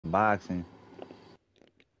boxing.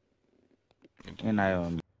 And I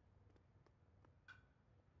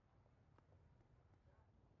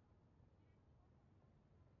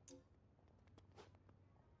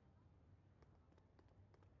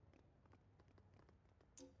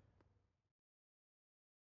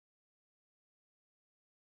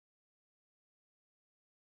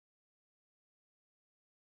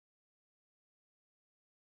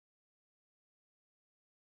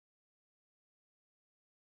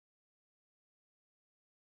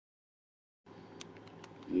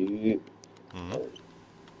Yeah. Mm-hmm.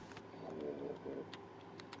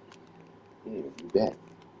 Yeah, you back.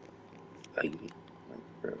 Lady.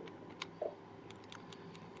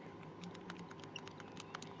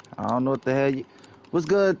 don't know what the hell you. What's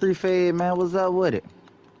good, 3 Fade, man? What's up with it?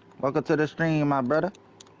 Welcome to the stream, my brother.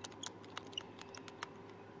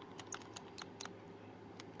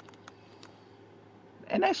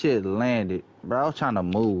 And that shit landed, bro. I was trying to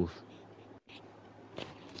move.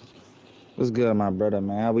 What's good, my brother,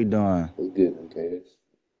 man? How we doing? What's good, okay?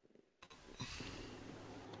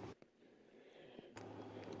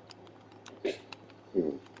 Hmm.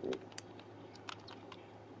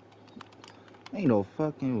 Ain't no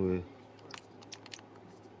fucking way.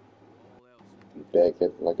 You back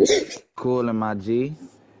at like a Cool in my G.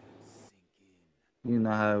 You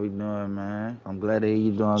know how we doing, man. I'm glad to hear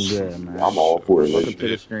you doing good, I'm man. all for it, Welcome lady. to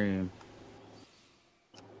the Shit. stream.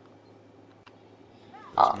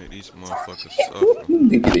 Let's Ah, make these motherfuckers suffer.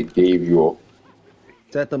 nigga, they gave you a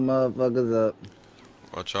Set the motherfuckers up.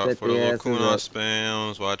 Watch out Set for the the little asses kunai up.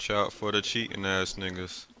 spams. Watch out for the cheating ass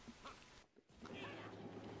niggas.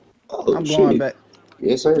 oh I'm going shit. back.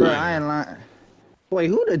 Yes, sir. Bro, I Damn. ain't lying. Wait,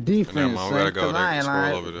 who the And never defense, mind, we son? gotta go. Cause They I can ain't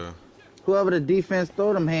scroll over lying. there. Whoever the defense,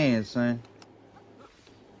 throw them hands, son.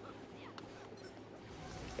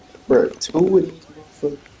 Bro, two of these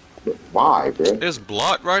motherfuckers. Bro, why, bro? It's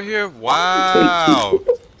blocked right here? Why you take two? Wow.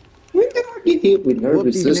 When did I get hit with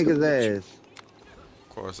Whoop nervous these system niggas' and shit? ass. Of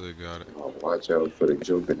course they got it. Oh, watch out for the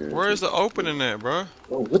jumping and Where is shit. the opening at, bro?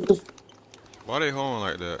 Oh, what the? Why they holding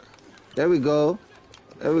like that? There we go.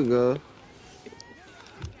 There we go.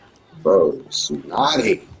 Bro,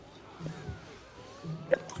 Tsunade.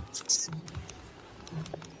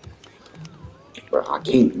 Bro, I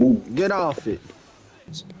can't move. Get off it.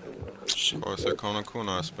 Of Shit, course bro. they calling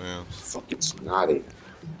kunai spams. Fucking Tsunade.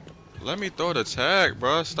 Let me throw the tag,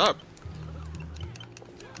 bro. Stop.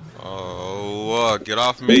 Oh, get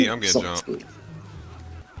off me. Ooh, I'm getting jumped. Sasuke.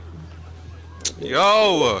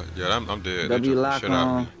 Yo! Yeah, I'm dead. They W jumping the lock shit out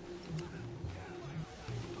of on. me.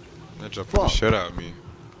 They jumping the Fuck. shit out of me.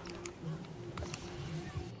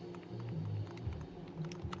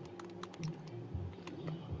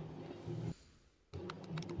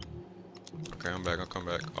 Okay, I'm back. I'll come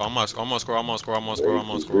back. Oh, I'm on score. I'm on score. I'm on score. Ready I'm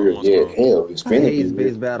on for score. I'm real. on Yeah, score. hell, I Hispanic hate is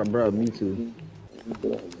here. space battle, bro. Me too.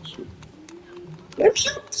 Let me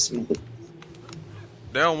out this mother.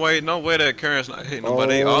 They don't wait. No way that Karen's not hitting them, but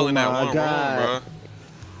they all Oh in that my one room, god. bro.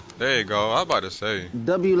 There you go. I was about to say.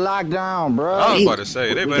 W lockdown, I bro. was Damn, about to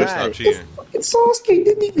say. They We better got stop it. this cheating. fucking Sasuke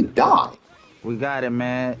didn't even die. We got it,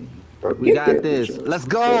 man. Bro, We get got that bitch this. ass. Let's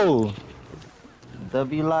Bro, go.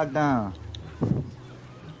 W lockdown.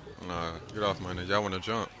 Nah, get off my nigga. Y'all want to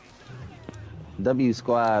jump? W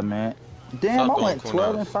squad, man. Damn, Stop I throwing went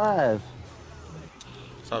 12 kunas. and 5.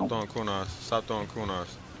 Stop throwing kunas. Stop throwing kunas.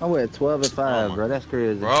 I went 12 and Oh 5, my. bro. That's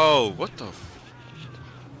crazy. Bro, what the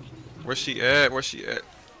Where's she at? Where's she at?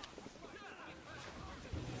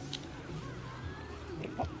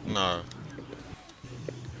 Nah.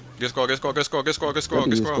 Get score, get score, get score, get score, get score,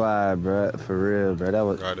 get W score. squad, bro. For real, bro. That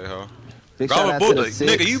was Got it, huh? big shout Grab a out to the bullet.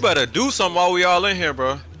 Nigga, you six. better do something while we all in here,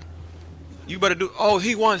 bro. You better do. Oh,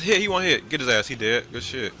 he wants hit. He want hit. Get his ass. He dead. Good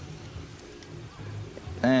shit.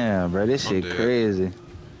 Damn, bro. This I'm shit dead. crazy.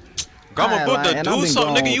 I Gama ain't Buddha, lying, and I've do been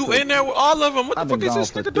something, nigga. gone You for in there with all of them? What the I've been fuck is gone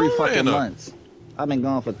this for nigga 3 fucking doing? months. I've been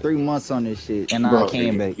gone for 3 months on this shit, and I bro,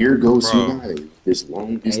 came and back. here goes Bro. Tsunade. This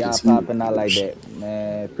long And y'all distance healing. popping out Oh, like shit. that,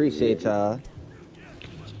 man. Yeah. Appreciate y'all.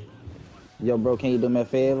 Yo, bro, can you do me a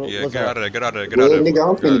favor? Yeah, What's get up? out of there. Get out of there. Get out Well, of there. nigga,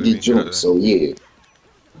 I'm Get out finna of me. get Get out jumped, of there. so yeah.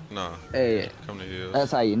 Nah. Hey, Come to heels.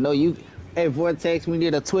 that's how you know you. Hey, Vortex, we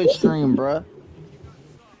need a Twitch stream, bro.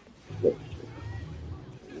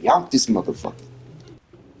 Y'all this motherfucker.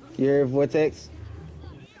 You heard Vortex?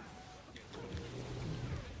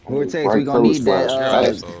 Only Vortex, we bright gonna colors need that. flash Get out of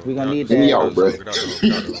this fast. hole. We Get gonna out need this Get hole. me Get that. out out, this bro. hole. Get out the hole.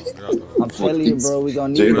 Get out the hole. Get out the hole. I'm telling you, bro. We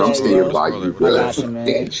gonna need Jay, I'm that, staying Scroll bro. it. by Scroll you, it. We I bro. got got it. you,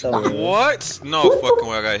 man. Damn, Don't worry. What? No what fucking the?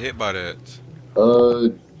 way I got hit by that.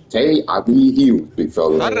 Tay, I need healed, big Oh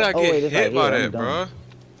fella. How did yeah. I Oh get wait, it's right hit by here. I'm that, done. bro?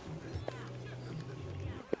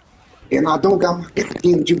 And I don't got my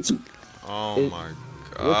goddamn jutsu. Oh It, my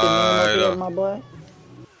what's your name up there, god. my boy?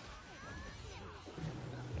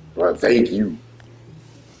 Right, thank you.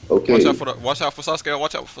 Watch out Okay. for the. Watch out for Sasuke.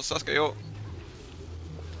 Watch out for Sasuke. Oh,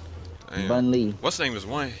 damn. Bun Lee. What's the name is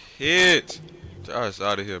one hit. Josh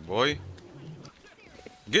out of here, boy.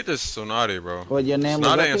 Get this Tsunade, bro. What, your name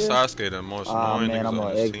was Tsunade up and here? Sasuke the most Ah, annoying man, niggas I'm on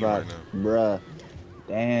on this team Xbox. right now. Bruh.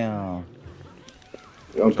 Damn.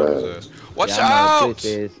 I'm Chop his bad. ass. Watch Yeah, I'm on out!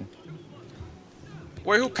 PlayStation.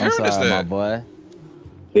 Wait, who I'm Karen is sorry, my that? boy.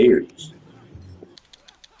 Bears.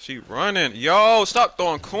 She running. Yo, stop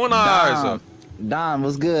throwing kunais. Dom. Dom,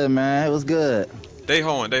 what's good, man? It was good. They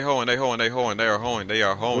hoeing, they hoeing, they hoeing, they hoeing, they are hoeing, they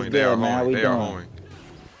are What's hoeing, they are good, man? How hoeing, we they are doing? hoeing,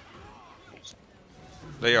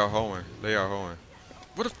 they are hoeing, they are hoeing.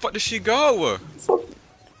 Where the fuck did she go? Fuck.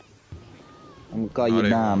 I'm gonna call No, you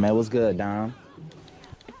they Dom, hoeing. man. What's good, Dom?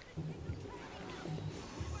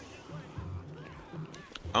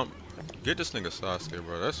 I'm get this nigga Sasuke,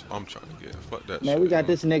 bro. That's what I'm trying to get. Fuck that Man, we shit. got I'm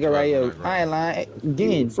this nigga right driving here. like right I now. ain't lying.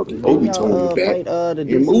 Yeah, Again, fucking didn't Obi told me y'all back fight the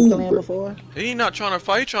and DC move, clan bro. before? He not trying to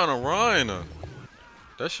fight, he trying to run.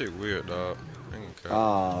 That shit weird, dog. I ain't gonna cap.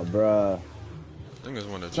 Oh, bruh. Niggas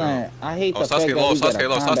wanna jump. Son, I hate Oh, the fact Sasuke that low, we get a Sasuke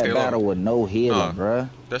low, combat Sasuke low. battle with no healer, Nah, bruh.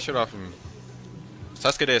 that shit off him.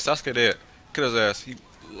 Sasuke dead, Sasuke dead. Kill his ass. He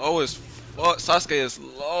low as fuck. Sasuke is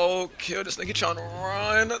low. Kill this nigga. He trying to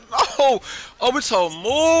run. No! Obito,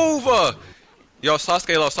 move! Yo,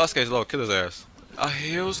 Sasuke low, Sasuke's low. Kill his ass. A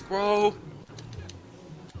heal scroll?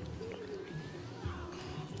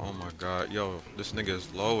 Oh my god. Yo, this nigga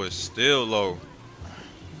is low. Is still low.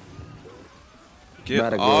 Get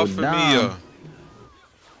Better go off of me, down.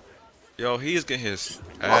 Yo, he's getting his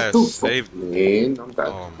What ass the fuck, saved. man? I'm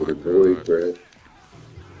about Oh to my get a boy, god. bro.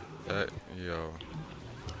 That, yo.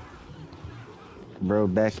 Bro,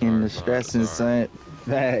 back in Sorry, the sorry, stressing, sorry. son.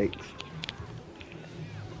 Facts.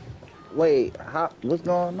 Wait, what's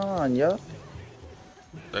going on, yo?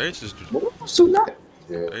 They just, What was so not?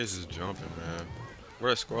 Yeah, they just jumping, man.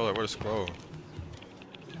 Where the scroll at? Where the scroll?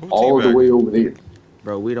 Who all the way teabagging? over there.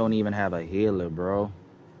 Bro, we don't even have a healer, bro.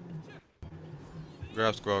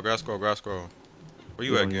 Grab scroll, grab scroll, grab scroll. Where We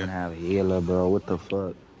you at don't even again? have a healer, bro. What the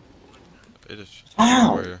fuck? They just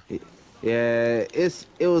chilling right How? here. Yeah, it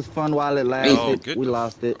was fun while it Man, Yo, lasted. get We the.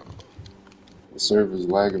 lost it. the server's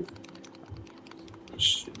lagging.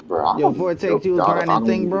 Shit, bro, I Yo, don't even know. Vortex, you was I grinding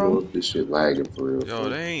don't thing, even know bro? if this shit lagging for real. Yo, For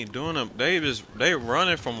they ain't doing them. They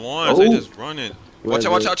running from ones. They no, just running. Watch Where's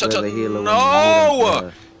out, watch the out, watch where's out. the healer when you need him?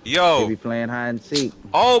 No! They Yo. be playing hide and seek.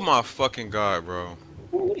 Oh my fucking god, bro.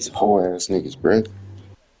 man, these whole ass niggas, bro.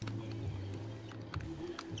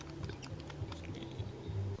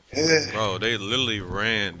 Bro, they literally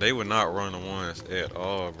ran. They would not run the ones at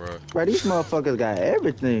all, bro. Bro, these motherfuckers got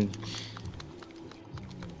everything.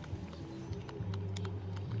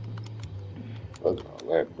 Fuck all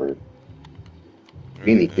that, bro.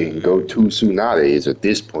 Anything, Yeah, go to Tsunade is at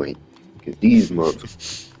this point. Cause these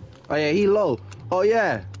motherfuckers Oh yeah, he low. Oh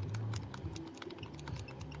yeah.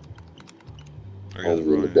 niggas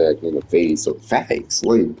only in the running. back in the face. So facts.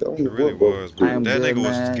 Like, I don't It know really what bro was, I bro. am That good, nigga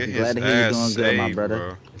was man. getting Glad his to hear you ass doing good, my saved, brother.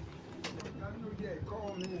 bro.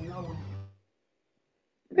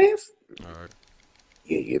 Man, Alright.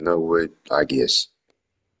 yeah, you know what? I guess.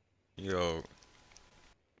 Yo,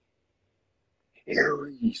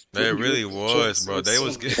 Aries, they bring your really bitch was, ass bro. They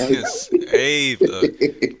was outside. I getting saved.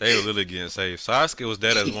 They were literally getting saved. Sasuke was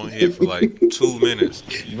dead as one hit for like 2 minutes.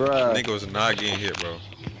 Bruh, Nigga was not getting hit, bro.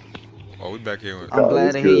 Oh, we back here with I'm Nah,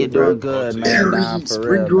 glad what's to hear you good, bro? doing good, ulti. man, Dom, Aries, for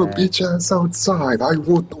bring real, your man. bitch ass outside. I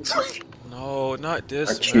want the. No, not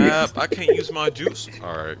I this can't. map. I can't use my juice.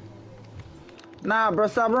 Alright. Nah, bro,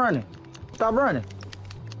 stop running. Stop running.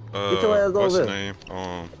 Get your ass What's over the here. name?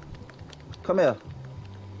 Come here.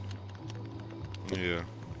 Yeah.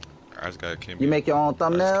 I just gotta can't You be. make your own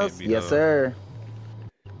I just can't thumbnails? be. Yes, sir.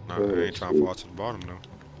 Nah, I Oh ain't trying to shit. fall to the bottom though.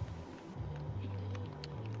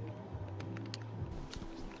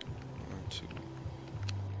 One, two.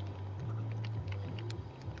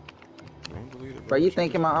 Don't believe it, Bro, bro. you What you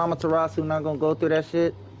thinking just my did? Amaterasu not gonna go through that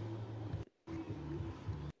shit?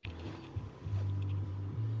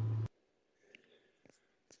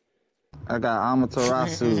 I got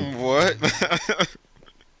Amaterasu. What?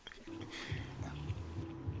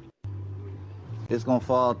 It's gonna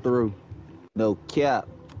fall through. No cap.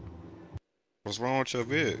 What's wrong with your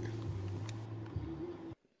vid?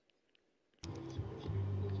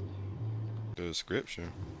 The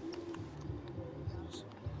description.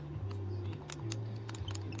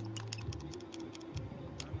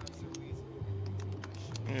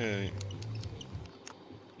 Yeah.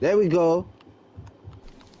 There we go.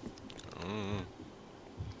 Mm,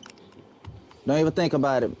 Don't even think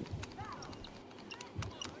about it.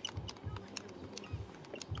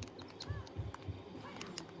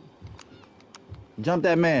 Jump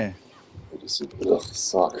that man. Ugh,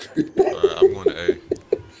 soccer. Alright, I'm going to A.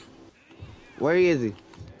 Where is he?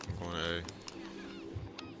 I'm going to A.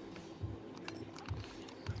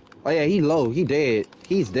 Oh yeah, he low. He dead.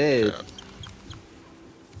 He's dead. Cap.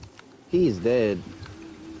 He's dead.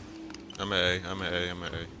 I'm at A. I'm at A. I'm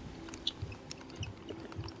at A.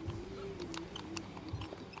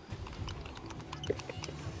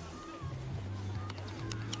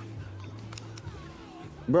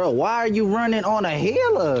 Bro, why are you running on a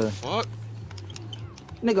The healer? fuck?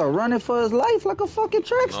 Nigga running for his life like a fucking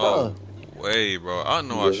trick star. No way, bro. I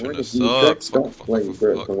know I Yeah, shouldn't when have if you track subbed. Fuck, stop fuck, fuck, playing, fuck,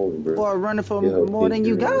 bro, fuck. come on, bro. Or running for Yeah, more get than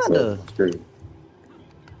your ass off Uganda. my screen.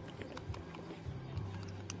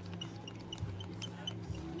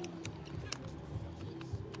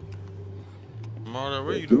 Marta,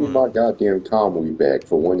 what are Yeah, you give me doing? my goddamn Conway back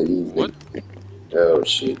for one of these What? niggas. Oh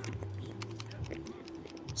shit.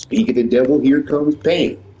 Speak of the devil, here comes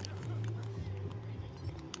pain.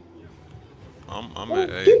 I'm at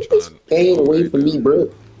Oh, A get this trying to pain hold away A from me, down. bro.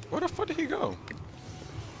 Where the fuck did he go?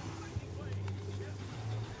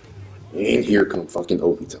 And here come fucking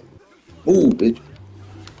Obito. Move, bitch.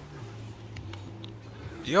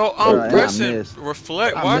 Yo, I'm Oh, Bro, and I what? pressing missed.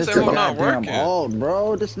 reflect. I Why is missed that the hoe not goddamn working? ult,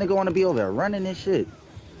 bro. This nigga wanna be over there running this shit.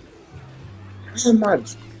 How am I?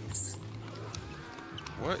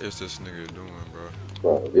 What is this nigga doing, bro?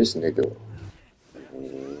 Bro, this nigga.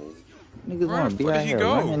 Mm, Niggas Where the wanna be fuck did out he here go?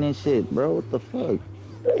 running and shit, bro. What the fuck?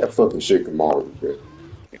 that fucking shit Kamaru, bro.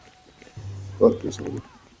 Fuck this nigga.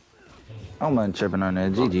 I'm not tripping on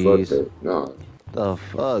that. Nah, fuck GG's. that. Nah, The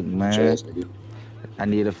fuck, bitch man. ass nigga. I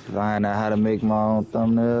need to find out how to make my own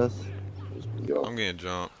thumbnails. Piss me off. I'm getting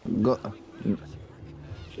jumped. Go.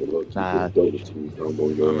 Shit, low key Nah. just double team combo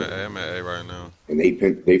I'm your at ass. A. I'm at A right now. And they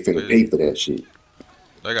finna They pay for that shit.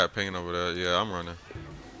 they got pinging over there. Yeah, I'm running.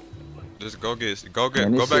 Just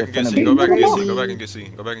Man, go this back shit and get finna C. Hey, be Go back and get come C. on. Go back and crazy. get C.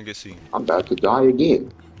 Go back and get C. I'm about to die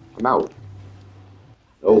again. I'm out.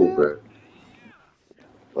 Oh, Yeah. bro.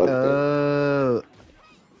 Fuck that. Uh.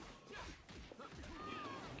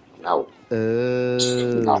 I'm out.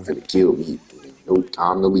 You're not Uh. finna kill me. No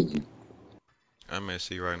time to leave. I'm at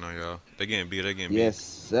C right now, y'all. They getting B. They getting B. Yes,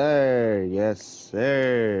 sir. Yes,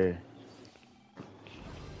 sir.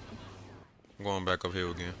 I'm going back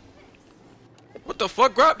uphill again. What the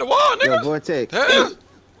fuck? Grab the wall, Yo, nigga. Vortex. Hell.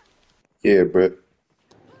 Yeah, bro.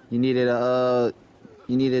 You needed a.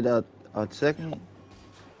 You needed a second.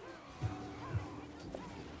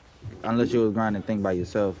 Unless you was grinding, think by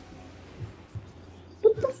yourself.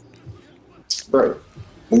 Bro.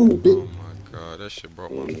 Move, Oh bitch. my god, that shit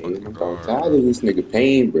broke my Man, fucking I'm about guard, tired bro. of this nigga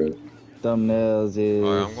pain, bro. Thumbnails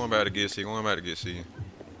Alright, I'm is going back to get C. Going back to get C.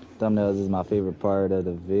 thumbnails is my favorite part of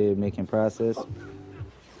the vid making process.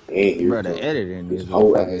 And here Bro, the comes editing this is what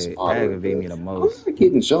whole ass fucking moderate, aggravate bro. me the I'm most. not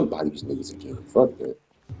getting jumped by these niggas again. Fuck that.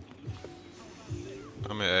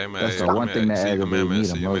 I'm at A. I'm at That's A. the I'm one thing at that C. I'm aggravated at me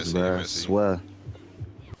the C. I'm at most, C. I'm bro. I at C. swear.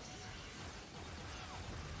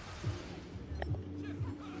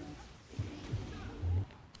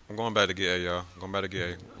 I'm going back to get A, y'all. Going back to get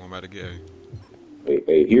A. Going back to get A.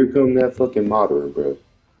 Hey, here come that fucking moderate, bro.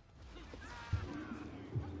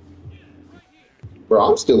 Bro,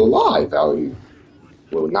 I'm still alive out here.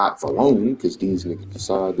 Well, not for long, because these niggas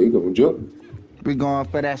decide they gonna jump me. We going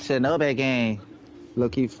for that Shinobi game. Low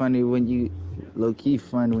key funny when you low key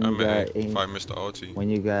fun when you I'm at A. got If I missed the OT. when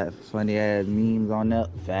you got funny ass memes on that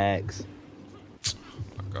facts.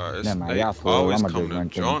 God, Never mind, they y'all full. always I'ma come just to run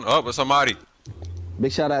through 'em. join up with somebody.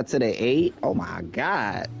 Big shout out to the 8. Oh my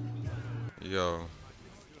god. Yo,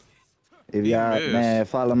 If he y'all missed. man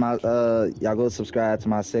follow my y'all go subscribe to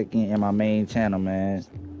my second and my main channel, man.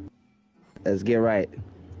 Let's get right.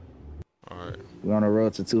 Alright. We're on the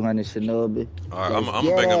road to 200 Shinobi. Alright, I'm Let's gonna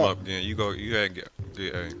get bang him it. up again. You go, you had get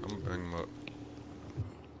A. I'm gonna bang him up.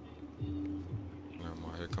 Never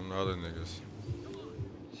mind, here come the other niggas.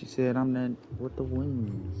 She said I'm that with the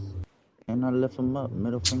wings. And I lift them up,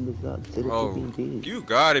 middle fingers up to the Bro, GGG. you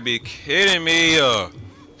gotta be kidding me.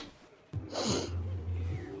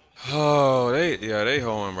 Oh, they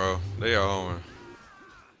hoeing, bro. They are hoeing.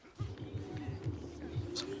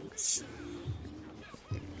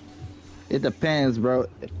 It depends, bro.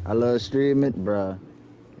 I love streaming, bro.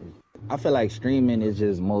 I feel like streaming is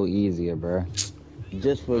just more easier, bro.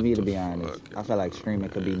 Just for What me to the be honest, fuck, I feel like streaming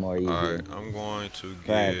could be man? more Alright, easier. I'm going to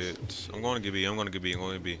Facts. get. I'm going to get B. I'm going to get B. I'm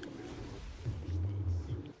going to B.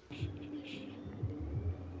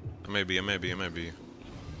 I may be. I may be. I may be.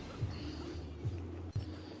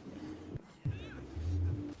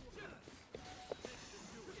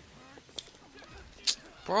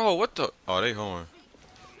 Bro, what the? Oh, they hoeing.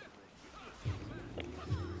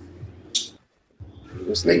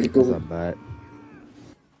 This nigga What's go. up, bud?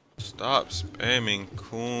 stop spamming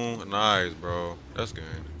kunais, bro. That's game.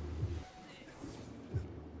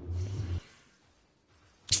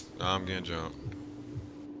 Nah, I'm getting jumped.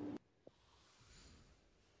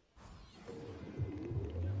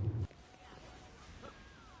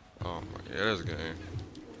 Oh my, yeah, that's game.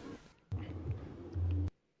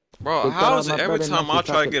 Bro, Big shout how out is it my every brother time I Nike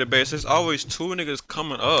try to talking. get a base, there's always two niggas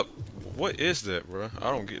coming up? What is that, bro? I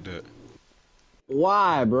don't get that.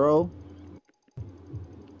 Why, bro?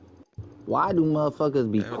 Why do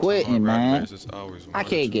motherfuckers be Every time I quitting, grab the man? base, it's always I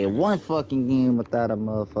one or can't two get one niggas. fucking game without a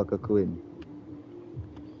motherfucker quitting.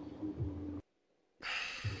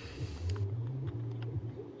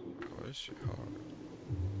 Oh, this shit hard.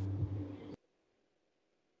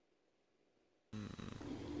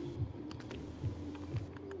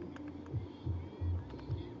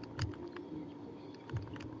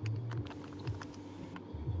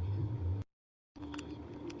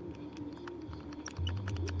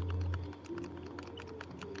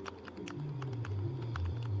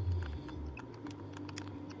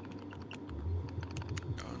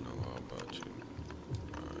 I know all about you.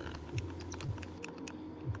 Alright.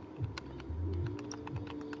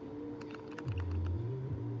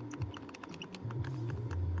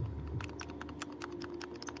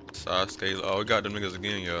 Sasuke, oh, we got them niggas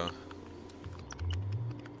again, y'all.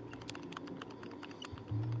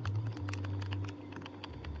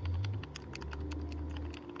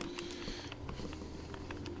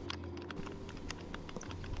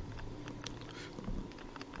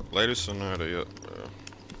 Latest scenario, yep, bro.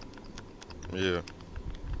 Yeah.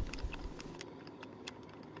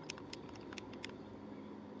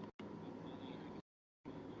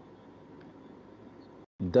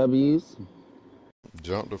 W's.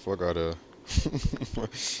 Jump the fuck out of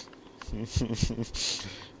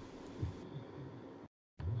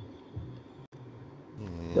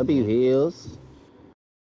W hmm. Hills.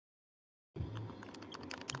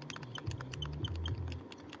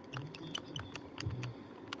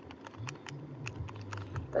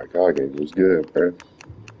 That guy game was good, bro.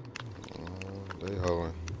 They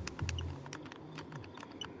hoeing.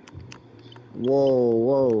 Whoa,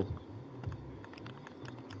 whoa.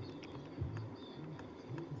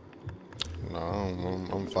 No,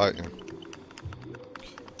 I'm fighting.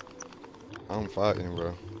 I'm fighting,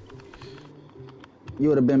 bro. You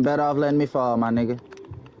would have been better off letting me fall, my nigga.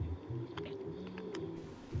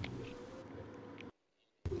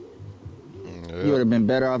 You would Yep. have been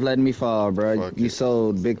better off letting me fall, bro. Fuck You it.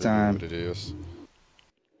 sold big It is time. what it is.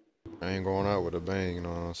 I ain't going out with a bang, you know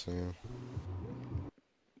what I'm saying?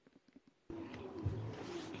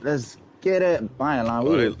 Let's get it. I ain't lying. Oh,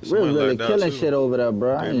 We was somebody really lagged out killing too. shit over there,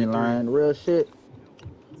 bro. I ain't 3v3. lying. Real shit.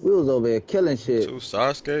 We was over here killing shit. Two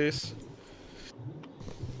Sasuke's.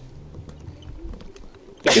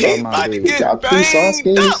 Fuck off He my about to We base. get got two banged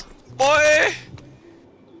up, Sasuke's. boy.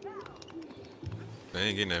 They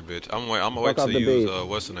ain't getting that bitch. I'm gonna wait Fuck till off the you use base.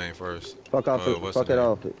 what's the name first. Fuck off it. What's the Fuck it name?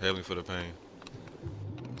 off it. Healing for the pain.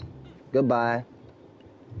 Goodbye.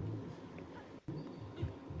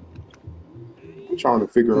 I'm trying to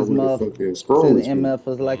figure out This where the motherfucker fuck that said scroll the is going.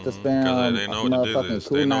 MFers like to Cause spam they know what the deal motherfucking is.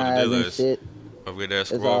 They know what the kunais deal and is. shit. I'll get that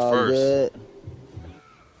It's scroll all first. good.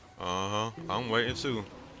 I'm waiting too.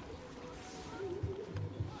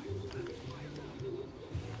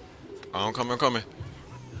 I'm coming.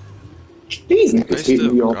 These They niggas hit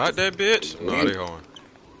still me off the got that bitch? fucking No, they ledge. holding.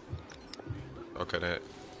 Okay, that.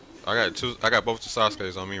 I got two. I got both the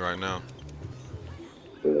Sasuke's on me right now.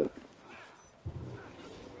 Uh,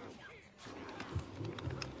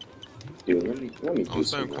 dude, let me I'm get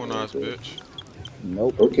staying some cool, lines, nice bro. bitch.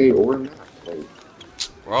 Nope. Okay, or not. Like,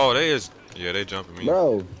 Bro, they is. Yeah, they jumping me.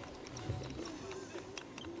 Bro,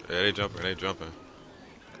 Yeah, they jumping. They jumping.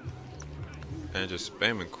 And just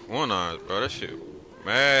spamming corners, bro. That shit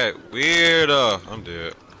mad weird. I'm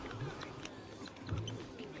dead.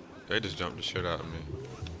 They just jumped the shit out of me.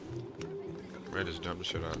 They just jumped the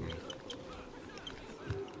shit out of me.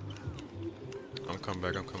 I'm coming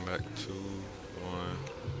back. I'm coming back. 2, 1.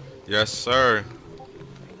 Yes, sir.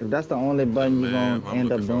 if that's the only The button you man gonna I'm end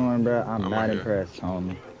looking up for. doing, bro, I'm I'm right not here. impressed,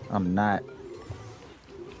 homie. I'm not.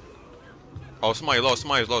 Oh, somebody low.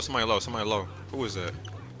 Somebody's low. Somebody low. Somebody low. Who is that?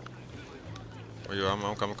 Where you? I'm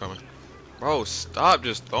coming. Coming. Bro, stop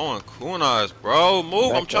just throwing kunais, bro.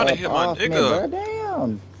 Move. I'm Back trying to up hit my off me, nigga. bro.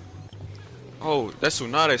 Damn. Oh, that's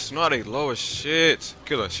Tsunade. Tsunade low as shit.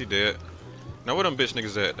 Kill her. She dead. Now where them bitch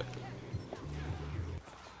niggas at?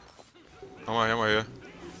 I'm right here. I'm right here.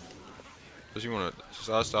 Cause you wanna,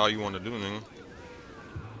 that's all you wanna do, nigga.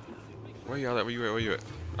 Where y'all at? Where you at? Where you at?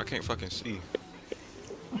 I can't fucking see.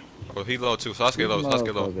 Oh, he low too. These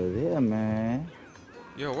Sasuke low. motherfuckers here, man.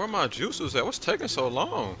 Yo, where my juices at? What's taking so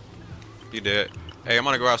long? He dead. Hey, I'm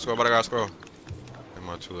gonna go out scroll. I'm gonna go out scroll. Am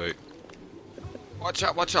I too late? Watch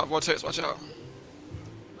out, Vortex, watch out.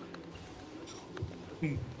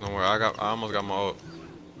 Don't worry, I almost got my ult.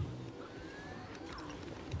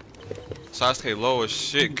 Sasuke low as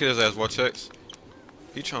shit, kill his ass, Vortex.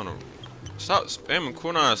 He tryna stop spamming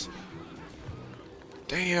kunais.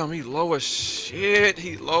 Damn, he low as shit.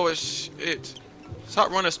 He low as shit.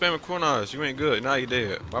 Stop running spamming kunais. You ain't good. Now you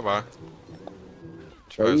dead. Bye bye.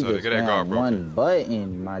 Bro, Try you to just get that guard found broken. one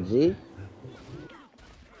button, my G.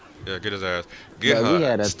 Yeah, get his ass. Get Bro, we her.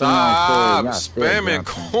 had a 3-on-4 and Stop y'all still spamming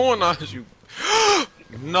jumping. kunais. You.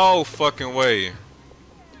 No fucking way.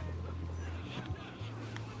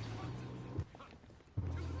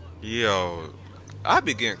 Yo, I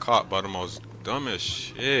be getting caught by the most dumbest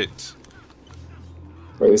shit.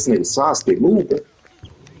 Bro, this nigga Sasuke moving.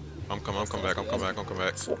 I'm coming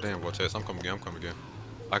back. Damn, Vortex, I'm coming again.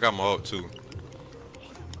 I got my ult too.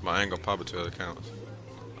 My angle pop it till it counts.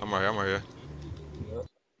 I'm right here.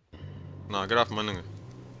 Nah, get off my nigga.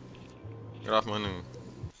 Get off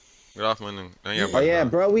my nigga. Now you Oh about to yeah,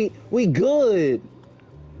 die. bro, we good.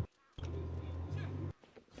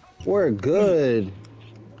 We're good.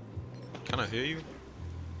 Can I hear you?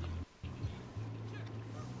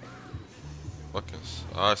 Fucking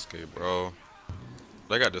Sasuke, bro.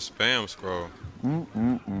 They got the spam scroll.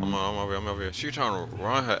 I'm over here. She trying to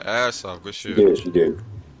run her ass off. Good She shit. did, she did.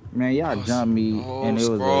 Man, y'all jumped me No, and it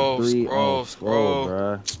was a scroll. 3-on-4,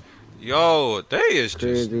 bro. Yo, they is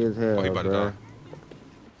just. Crazy as Oh, he hell, about to die. bro.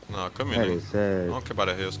 Nah, come here, That nigga. is I sad. don't care about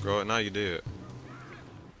that hill scroll. Now you did.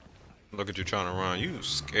 Look at you trying to run. You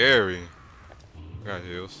scary. I got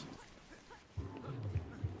heals.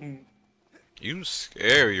 You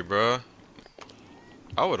scary, bruh.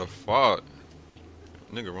 I would have fought.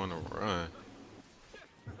 Nigga run.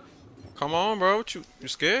 Come on, bro. What you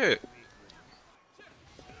scared?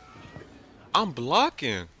 I'm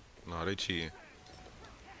blocking. Nah, they cheating.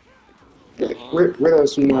 Where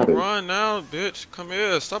else you Come not on, at? run now, bitch. Come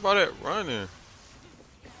here. Stop all that running.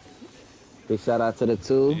 Big shout out to the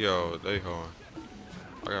 2. Yo, they hoeing.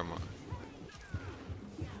 I got my.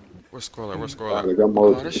 Where's scroll at? I got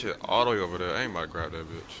Oh, most that of it. shit all the way over there. I ain't about to grab that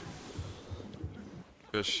bitch.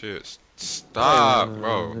 Good shit. Uh, Stop,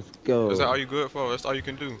 bro. let's Is that go. all you good for? That's all you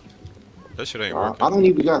can do. That shit ain't I working. don't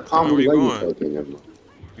even got Come here, where combo you leggings going? like that no more.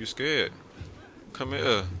 You scared? Come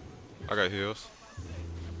here. I got heals.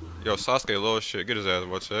 Yo, Sasuke low as shit. Get his ass,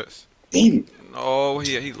 what's that? Damn it. No,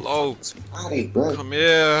 he low. Alright, bro. Come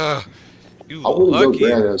here. You I would go lucky.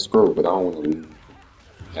 grab that scroll, but I don't want to leave.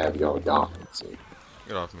 Have y'all die. So.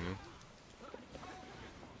 Get off me.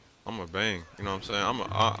 I'm a bang. You know what I'm saying?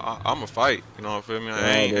 I'm a fight. You know what I feel me?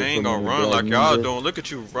 I Bro, ain't, I they ain't putting gonna me run black like y'all ninja. doing. Look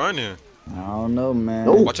at you running. I don't know, man.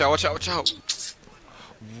 No. Watch out.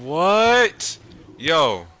 What?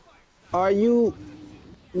 Yo. Are you...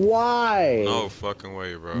 No Why? fucking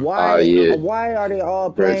way, bro. Why? Yeah. Why are they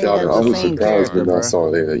all Right, playing y'all, as I the was same surprised character, when I Sorry. bro?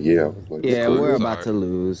 saw that. Yeah, I was like, Yeah, okay. we're about Sorry. to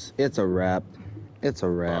lose. It's a wrap. It's a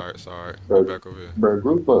wrap. Sorry. Get Bro, back over here. bro,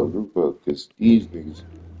 group up, because these niggas.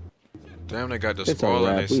 Damn, they got the It's a scroll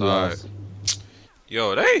on their wrap. We side. lost.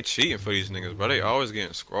 Yo, they ain't cheating for these niggas, bro. They always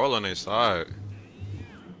getting scroll on their side.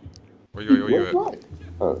 Where you What? at? Right.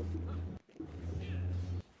 Uh,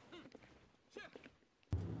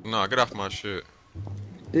 Nah, get off my shit.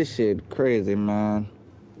 This shit crazy, man.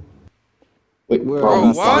 wait, We're Bro,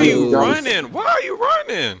 about why to are Messiah, you you got me. lose. running? Why are you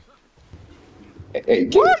running? Hey,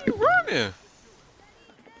 Why get are it. you running?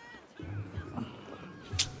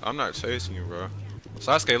 I'm not chasing you, bro.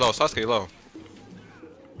 Sasuke low.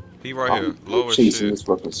 He right here, I'm low as chasing shit. this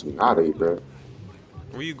fucking Tsunade, bro.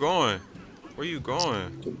 Where you going? Where you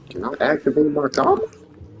going? Can I activate my combo?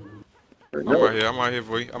 Or I'm no? right here.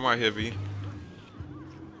 V. I'm right here, V.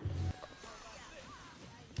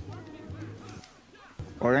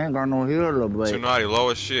 Or they ain't got no healer, but Tsunade, low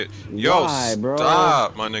as shit. Yo, why, bro?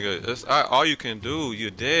 stop, my nigga. It's all you can do.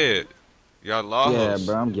 You dead. Y'all Yeah,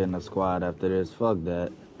 bro, lost. I'm getting a squad after this. Fuck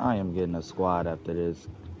that. I am getting a squad after this.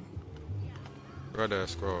 Grab that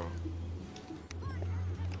scroll.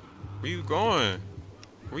 Where you going?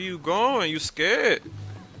 Where you going? You scared?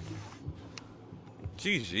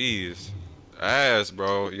 GG's. Ass,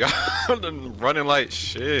 bro. Y'all done running like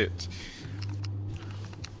shit.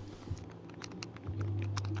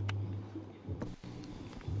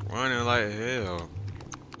 Running like hell.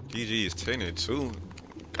 GG's 10 and 2.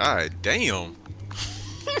 God damn.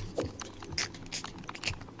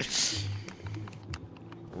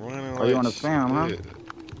 Running Are you like on a spam, huh? shit.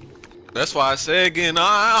 That's why I say again,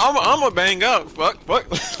 I'm a bang up. Fuck,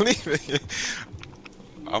 leave it.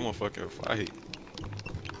 I'm a fucking fight.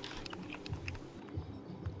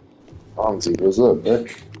 I don't see what's up, man.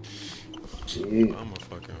 Yeah. I'm a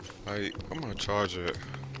fucking fight. I'm gonna charge it.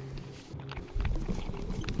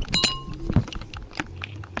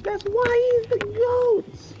 That's why he's the GOAT.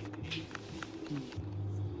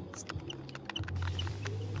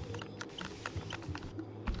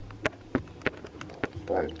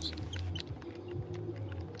 Facts.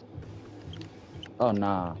 Oh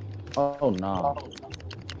nah. Oh nah.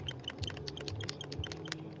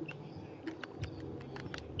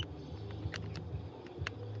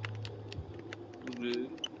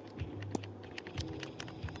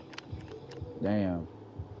 Damn.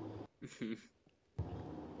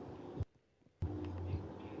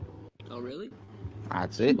 Oh, really?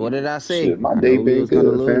 That's it. What did I say? Shit, my I day knew we been was gonna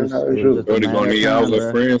good, fam. lose. How It was was yours? just a Brody matter gonna of need out time, with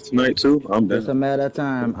bruh. friends tonight too. I'm Just a down. matter of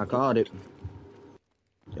time. I called it.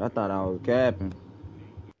 I thought I was capping.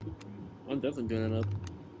 I'm definitely doing it up.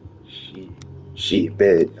 Shit,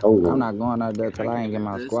 bad. Hold I'm on. not going out there I till I can ain't get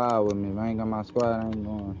my resist. squad with me. If I ain't got my squad, I ain't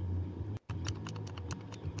going.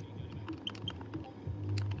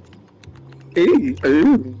 Hey,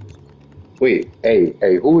 hey, Wait,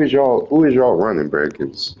 hey, who is y'all running, bro?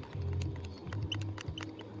 Cause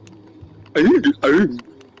hey, hey,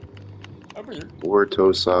 Over here.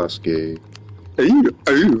 Boruto, Sasuke, hey,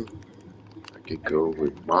 hey. I could go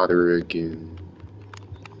with Madara again.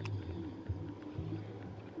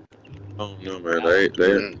 I don't know, man. They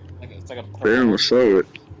Mm, It's like a they're purple in the one. solid.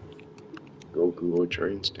 Goku or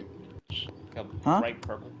Train Station. Like a Huh? bright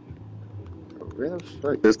purple. Bro, where the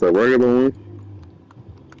fuck? It's the regular one,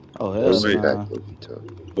 Oh the That hell one, shit, that no. would be tough.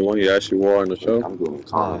 the one he actually wore in the Wait, show. I'm going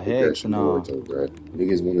Oh calm heck progression no. Boruto, bro.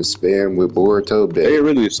 Niggas want to spam with Boruto, They bet.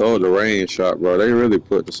 really sold the rain shot, bro. They really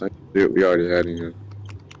put the same shit we already had in here.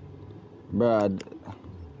 Bruh,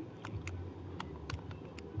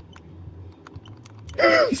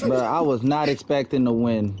 bruh, I was not expecting to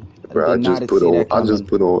win. I Bro, did not see that I just coming.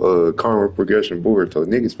 put on karma progression Boruto.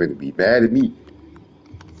 Niggas finna be mad at me.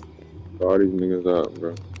 All these niggas out,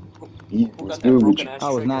 bro. Who What's got that good with broken you? ass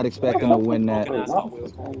I was trigger? not Who got expecting to that win that. broken Bro, ass why Hot the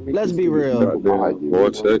Wheels fuck I car? make Let's this be nigga real. evil eye Goddamn get me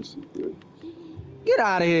running vortex. too good? Get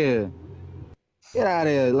out of here. Get out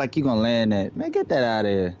of here like you gonna land that. Man, get that out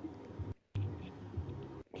of here.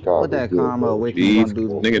 God, What what's that good, karma bro? awakening gonna Beef. do?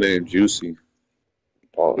 Nigga named Juicy.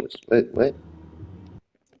 Pause. What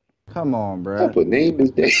Come on, type bruh. of name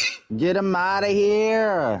is that? Get him out of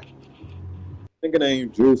here. Nigga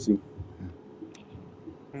named Juicy.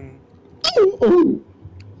 Hmm. Ooh.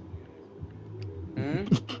 Hmm.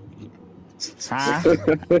 Huh?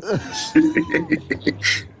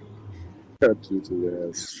 Got Juicy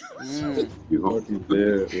ass. Hmm. Yo, Fucking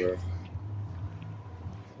dead, bro.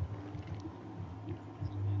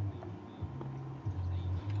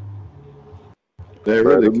 They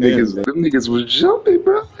bro, really can. them niggas was jumping,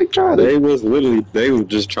 bro. Like trying to. They was literally, they was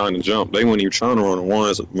just trying to jump. They weren't even trying to run the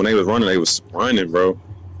ones. When they was running, they was running, bro.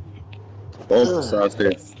 Both Ugh. sides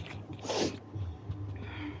there.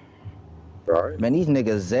 Right? Man, these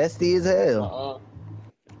niggas zesty as hell.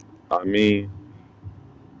 I mean,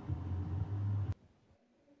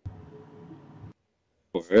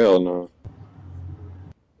 well, hell no.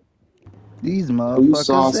 These Two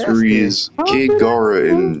motherfuckers zesty. sorceries, Kid Gara,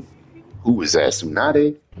 and who was that?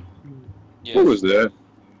 Tsunade? Who is Yes. that?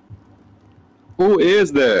 Who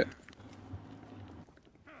is that?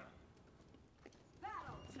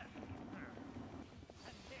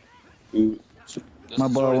 Who, This My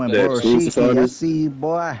is boy Zori's went best that friend. true Boroshiki. I society? see you,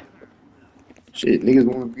 boy. Shit, niggas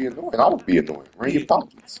want to be annoying. I would be annoying. Run your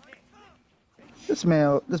pockets. This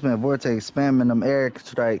man Vortex spamming them air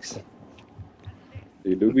strikes.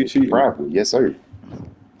 They do be It's cheating. proper, yes sir.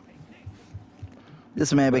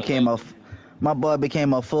 This man But became like, a, my boy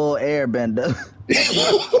became a full airbender.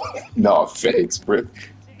 No, facts, bro.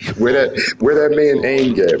 Where that man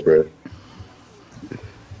aimed at, bro?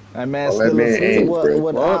 That man All that still man asleep. aimed, bro.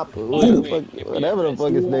 What What? op? oh What yeah, the Ooh, fuck? wait, give me a Whatever the rest.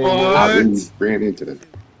 fuck his name I is. What? really ran into them.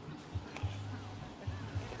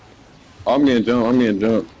 I'm getting jumped. I'm getting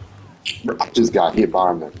jumped. Bro, I just got hit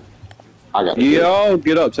by him. I got a dip. Yo,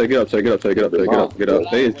 get up, take it up, take it up, take it up, Never take it mind. up, get up.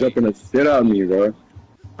 But They Oh is wait. jumping the shit out of me, bro.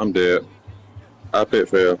 I'm dead. I pit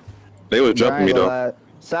fail. They was Bro, I jumping ain't me gonna though. lie.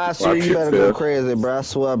 I Sasori, you pit better go fail. crazy, bro. I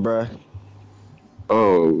swear, bro.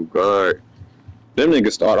 Oh god. Them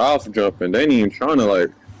niggas start off jumping. They ain't even trying to like.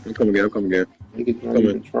 I'm coming again. I'm coming again. niggas not Coming.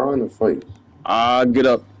 even trying to fight. Ah, get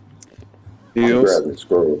up. I'm Heels. grabbing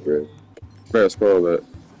scroll, bro. Better scroll that.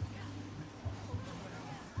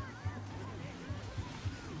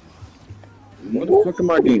 What the fuck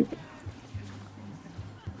am I getting?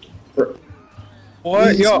 Bro,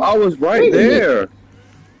 What? Yo, easy. I was right Wait a minute. there.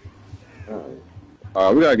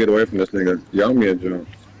 Alright. We gotta get away from this nigga. Yeah, I'm getting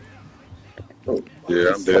jumped. Bro, what Yeah,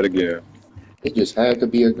 the I'm dead fuck? again. It just had to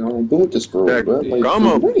be a boot to scroll, Yeah, bro. Like, just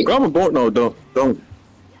Gamma, wait. Gamma, boy, no, don't.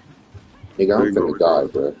 Nigga, I'm There you finna go.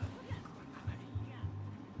 die, bro.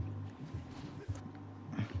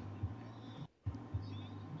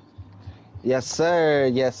 Yes, sir.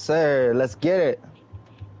 Yes, sir. Let's get it.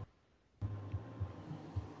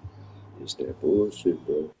 It's that bullshit,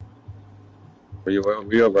 bro. Are you well?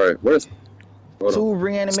 We all right? Where's? Hold on. Two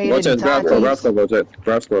Watch reanimated that grab scroll, grab Itatis. scroll, watch that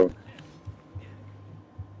grab scroll.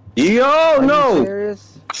 Yo, Are you no!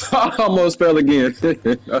 serious? I almost fell again.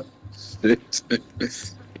 Shit.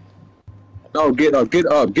 No, get up, get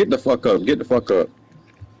up, get the fuck up, get the fuck up.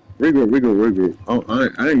 Regroup, regroup,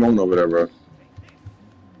 regroup. I ain't going over there, bro.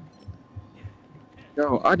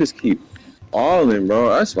 Yo, I just keep falling, bro.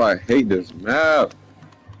 That's why I hate this map.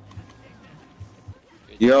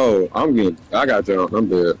 Yo, I got jumped. I'm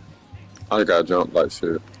dead. I got jumped like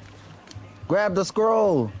shit. Grab the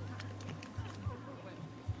scroll.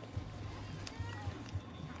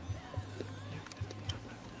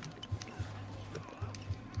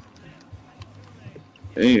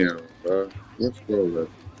 Damn, bro. Let's go, bro.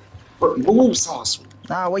 But move, sauce.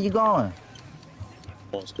 Nah, where you going?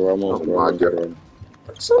 I'm on score, I'm on Oh score, I'm my on score. god.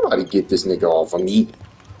 Somebody get this nigga off of me.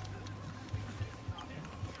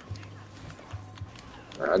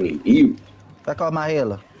 I need you. Back off my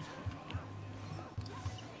healer.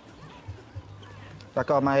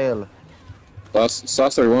 Back off my healer.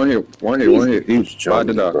 Saucer, one hit, one hit, These one hit. niggas He about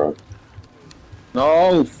to jumping, die. bro.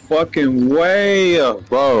 No fucking way,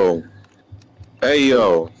 bro. Hey,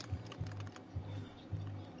 yo.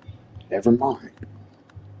 Never mind.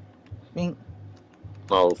 Bing.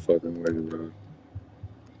 No fucking way, bro.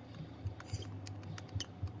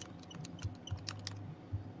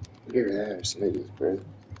 Weird ass niggas, bro.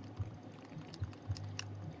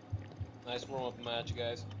 Nice warm up match,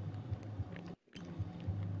 guys.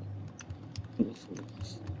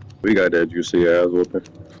 We got that juicy ass whooping.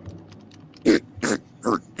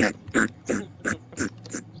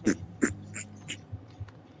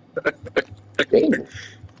 Damn.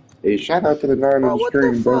 Hey, shout out to the guy on Bro, the what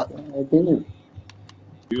the stream, bro. fuck? Oh, damn.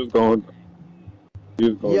 He was going, he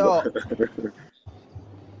was going. Yo.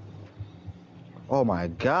 Oh my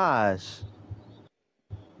gosh.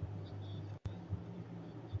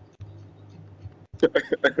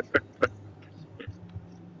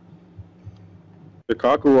 The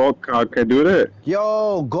cockerel can't do that.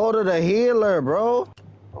 Yo, go to the healer, bro.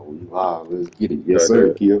 Oh, we live. Let's get it. Yes, Got sir,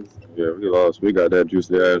 that. Kia. Yeah, we lost. We got that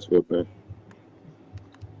juicy ass whooping.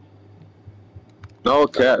 No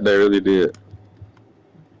cat, they really did.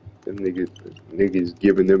 Them niggas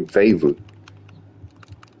giving them favor.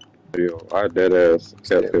 Yo, I dead ass It's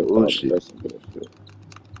kept that hip hop. bullshit. That's some bullshit.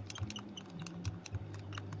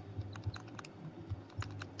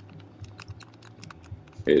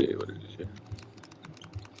 Hey, what is this shit?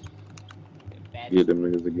 Get them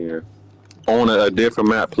niggas again. On a different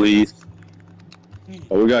map, please.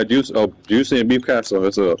 Oh, we got Juice. Oh, Juicy and Beef Castle.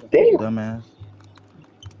 What's up? Damn. Dumbass.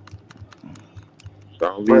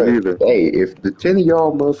 Don't leave Bro, either. hey, if the 10 of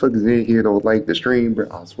y'all motherfuckers in here don't like the stream, bro,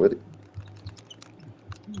 I swear to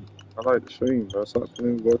I like the stream, bro. Stop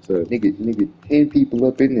playing vortex. nigga, 10 people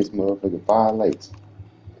up in this motherfucker, 5 likes.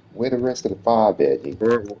 Where the rest of the 5 at, nigga?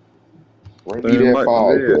 Bro, Bring me saying that like 5,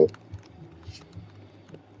 dead. bro.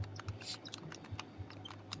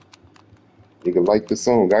 Nigga, like the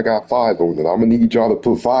song. I got 5 on it. I'm gonna need y'all to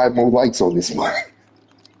put 5 more likes on this one.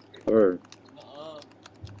 Sir, Uh-uh.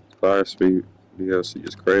 fire speed. DLC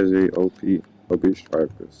is crazy. OP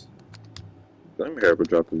strikers. Let me have a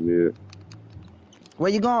drop his vid.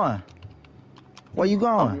 Where you going? Where you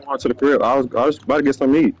I'm going? going to the crib. I was about to get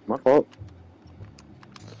some meat. My fault.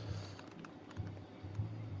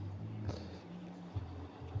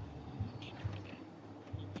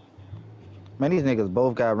 Man, these niggas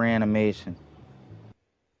both got reanimation.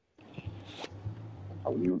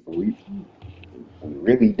 We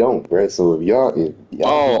really don't, bro. So if y'all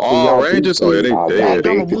Oh, do say all y'all do Rangers? Oh, yeah, say, they I dead. Dad,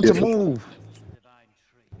 beg to Gamabuta, differ. move.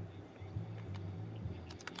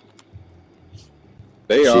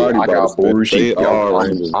 They Shit, already I about to got spit. They bullshit. Y'all, are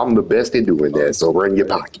Rangers. I'm the best at doing that. So run your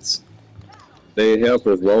pockets. They help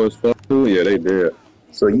us low as fuck too. Yeah, they did.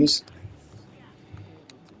 So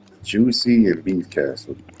Juicy and Beef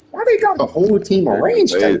Castle. Why they got a whole team of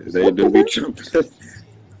range types? They What do the be hell? jumping.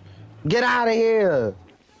 Get out of here.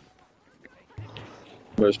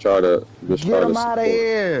 Let's Get try to them out of support.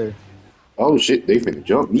 here. Oh shit, they finna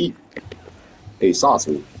jump me. Hey,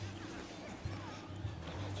 Saucy,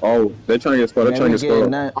 Oh, they trying to get squad. They Man, trying we to get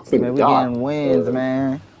getting squad. that. I'm Man, finna we die. getting wins,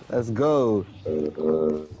 man. Let's go.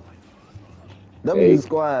 Uh, W hey,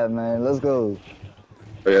 squad, man. Let's go.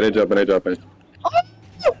 Oh, yeah, they jumping. They jumping.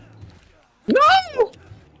 No!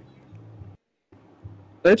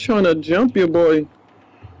 They trying to jump you, boy.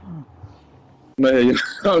 Man,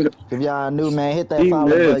 If y'all new, man, hit that he follow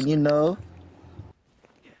button, missed. you know.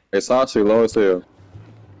 It's actually low as hell.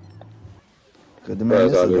 Cause, man,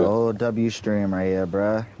 That's this out is a there. whole W stream right here,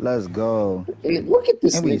 bruh. Let's go. And look at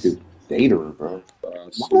this And we, nigga Data, bro. Why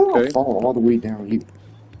don't I Okay. fall all the way down here?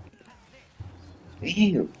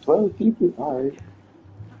 Damn, 12 people. All right.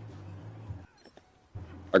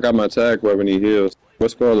 I got my tag where we need heals.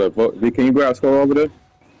 What score left? V, can you grab score over there?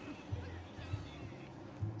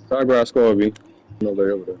 Try grab score, V. No, they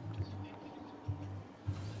over there.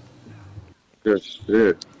 Good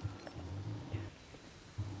shit.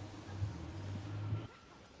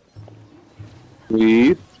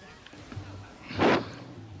 Weed.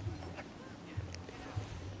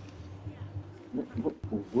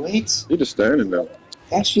 What? You just standing there.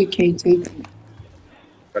 That shit can't take me.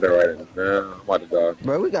 Got it right now. I'm about to die.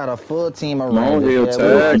 bro, we got a full team of Long Rangers. hill Yeah, we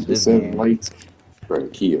tag. lost People this 7 game. lights. Bro,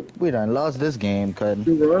 Kia. We done lost this game, cuz.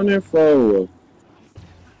 You running for?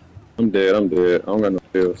 I'm dead. I'm dead. I don't got no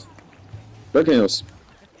heals. Look at him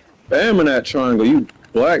spamming that triangle. You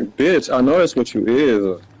black bitch. I know that's what you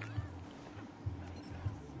is.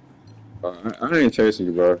 I ain't chasing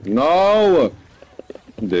you, bro. No.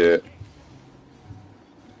 I'm dead.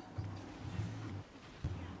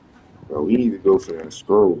 Bro, we need to go for that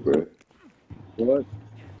scroll, bro. What?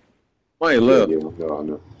 Somebody Yeah, left. yeah, I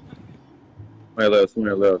know. Somebody left.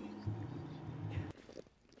 Somebody left.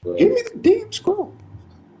 Give me the damn scroll.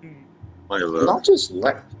 Somebody And left. I'll just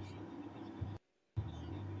let.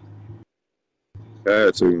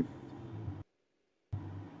 Bad too.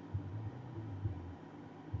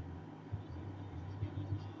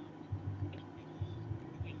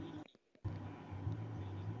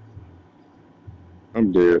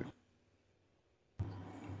 I'm dead.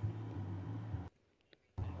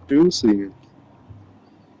 Juicy.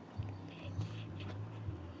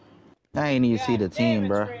 I ain't even see God the damn, team, it's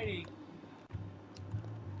bro. raining.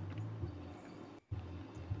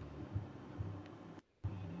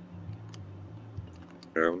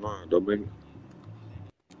 Hell no. Don't be.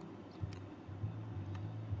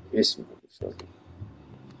 This motherfucker.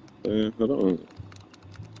 Hold on.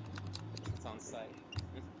 It's on site.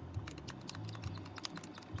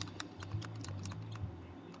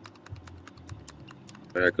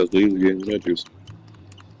 Yeah, because these are getting injuries.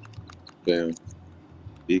 Damn.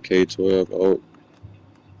 BK12. Oh,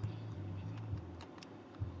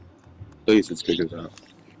 please let's figure this out.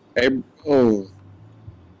 Hey, oh,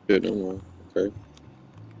 shit, no more. Okay.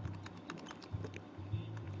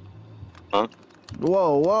 Huh?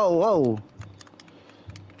 Whoa, whoa, whoa.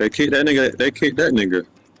 They kicked that nigga. They kicked that nigga.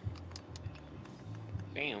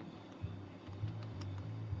 Damn.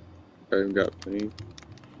 Okay, got pain.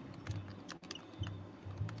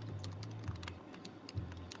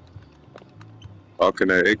 Okay,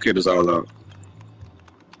 they kicked us all out.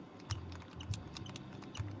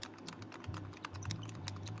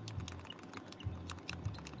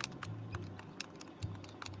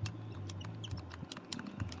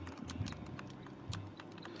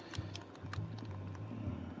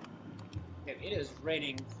 Damn, it is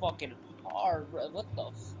raining fucking hard, bro. What the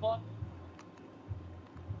fuck?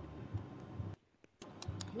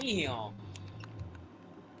 Damn.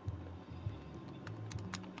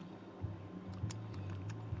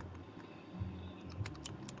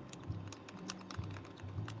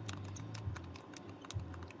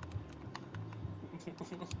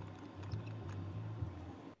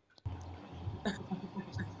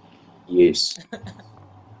 Yes.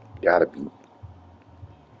 Gotta be.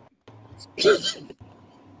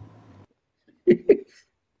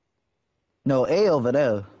 No, A over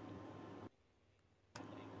there.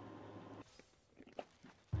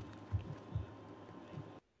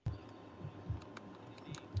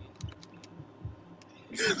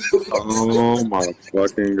 Oh my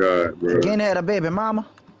fucking god, bro. Getting at a baby mama.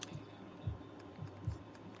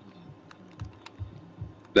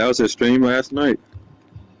 That was his stream last night.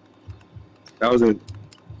 That was it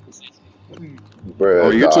on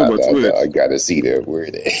Bruh, YouTube or I Twitch. gotta see that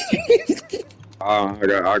word.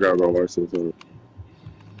 I gotta go watch this.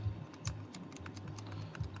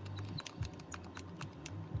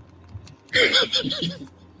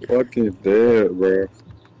 Fucking dead, bro.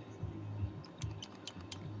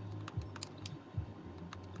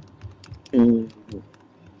 Mm.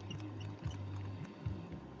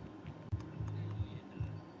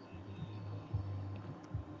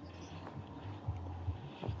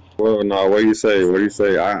 Well, no, what do you say? What do you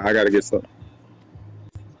say? I gotta get some.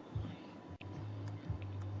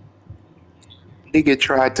 Nigga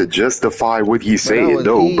tried to justify what he But that said, was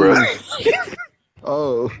though, bruh. Eve.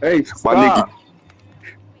 Oh. Hey, My nigga, stop!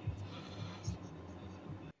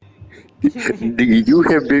 Nigga, you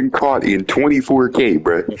have been caught in 24K,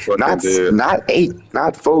 bro. I'm fucking dead. Not 8,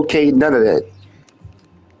 not 4K, none of that.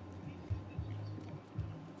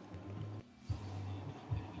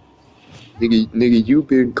 Nigga, you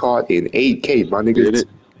been caught in 8K, my Get nigga. it?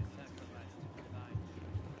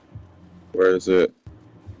 Where is it?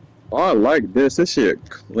 Oh, I like this. This shit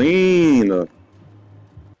clean. Oh,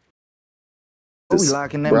 we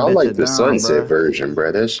locking them Bro, I like bitches the down, sunset bro. version,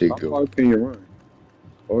 bro. That shit How go. far can you run?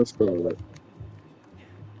 Oh, it's cool. Like,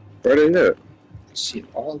 where they at? Shit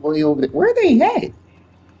all the way over there. Where they at?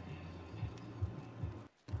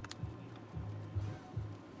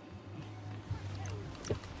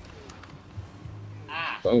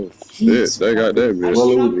 Ah. Oh shit, He's they got that bitch.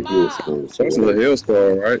 well over here, Hashirama! so This is a whatever. hill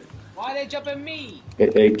score, right? Why they jumping me?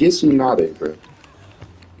 Hey, guess who not it, bro?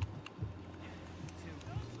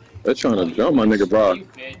 They're trying Oh, to you jump my nigga, bitch. Oh, bro. you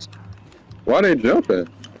bitch. Why they jumping?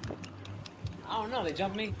 I don't know. They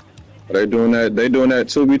jumped me. They doing that. They doing that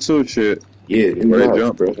 2v2 shit. Yeah, do Where they not,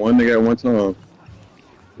 jump bro. one nigga at one time.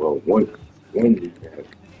 Well, one you got.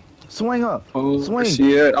 Swing up. Oh Swing.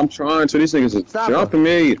 shit! I'm trying to. These niggas is Stop her. jumping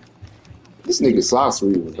me. This nigga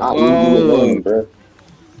Sorcery will not leave you Oh, alone, bro.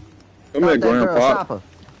 come here, Stop that girl. grandpa. Stop her.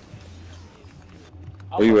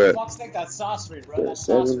 Oh, Where you for at? fuck's sake, that's sorcery, bro. Got That's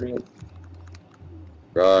 7, sorcery. man.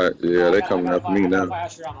 Right, yeah, Oh, they coming after me I gotta now. fight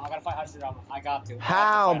Hashirama. I gotta fight Hashirama. I got to. I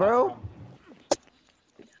have to How, fight bro? Hashirama.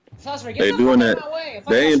 Sorcery, get They the fuck doing out of that. my way and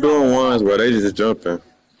fight They ain't Hashirama. doing What the ones, fuck? bro. They just jumping.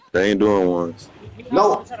 They ain't doing ones. You and Hashirama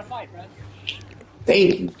No, trying to fight, bro.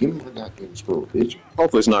 thank you. Give me my goddamn scroll, bitch.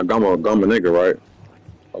 Hopefully it's not Gumma nigga, right?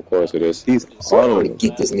 Of course it is. He's Somebody auto. get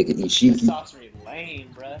Bro. this nigga This Ishiki. sorcery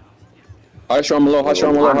lame, bro. Hashirama low, Well,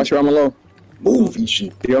 Hashirama low, I'm Hashirama low. move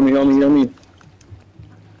Ishiki. Heal me, heal me, heal me.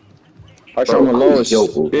 Bro, Hashirama I'm low as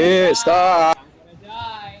helpful, I'm gonna shit. die. Stop. I'm gonna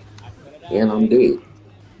die. I'm gonna and I'm die. dead.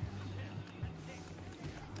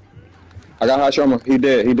 I got Hashirama. He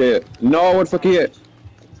dead. He dead. No, what the fuck he at?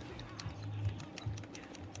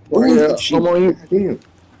 Where he Move at? I'm Ishiki. on you. Goddamn.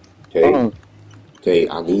 Okay, Uh-uh. okay,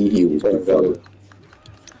 I need heals, Sorry, big fella.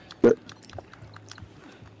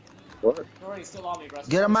 What? Sasori's still on me, bro.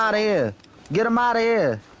 Get him Sasori's out still of on me. here. Get him out of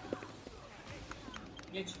here.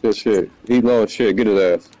 Bitch. Good shit. He low as shit. Get his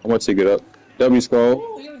ass. I'm gonna take it up. W scroll.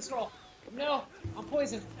 Ooh, healing scroll. No, I'm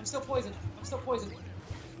poisoned. I'm still poisoned. I'm still poisoned.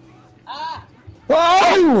 Ah!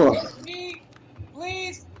 Oh! Me!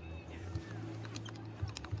 Please!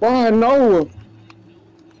 Why no?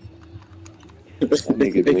 That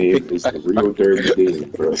nigga name is the real dirty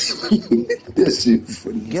dead, bro. That shit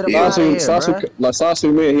funny as Get him hell. out of Sasu, here, Sasu, bruh. like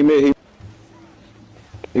Sasu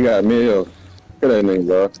he got mid heal. Get that nigga,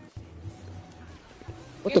 bro.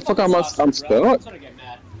 What the Get fuck fucking I'm sorcery, bro. I'm stuck? starting to get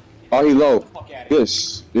mad. Oh, he Get low. the fuck out of here. Good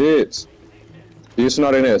shit. This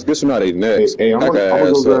not a next. This not a Hey, next. hey, I'm Back gonna, I'm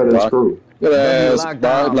gonna go ass up, grab that bro. scroll. Good W ass, bro.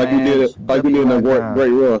 lockdown, man. Like you W did in the lockdown. great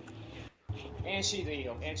run. And she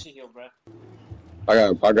healed. And she healed, bro.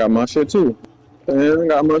 I got my shit too. And I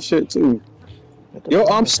got my shit too. What the Yo, fuck?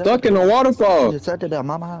 I'm Just set it stuck in there. the You waterfall. just set it there,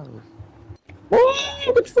 mama house. Yeah.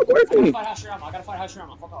 Whoa, get the fuck away I from gotta me. fight Hashirama. I gotta fight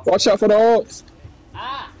Hashirama. Fuck off. Watch out for the ults.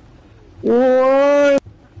 Ah! What?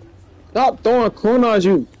 Stop throwing kunais,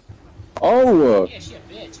 you. Oh, Yeah, she a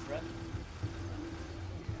bitch, bro.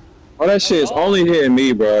 oh, that Let's shit is go. only hitting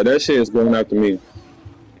me, bro. That shit is going after me.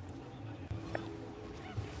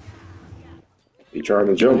 He trying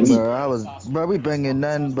to jump Nice me. Bro, play, Sorcery. we Nice bringing fucking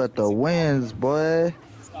nothing Sorcery. but the Piss me off, bro. wins, boy.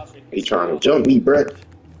 Sorcery He pissing me trying to off, bro. jump me, bro.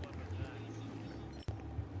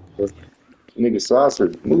 Nigga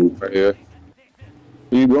Saucer, move. Right here.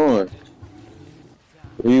 Where you going?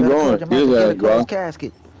 Where you Better going? close your His mic and get ass, a closed bro.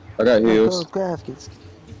 casket. I got Get a heals. closed casket.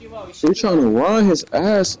 Keep you low, He's Ishiki trying to low. run his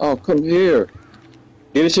ass. Oh, come here.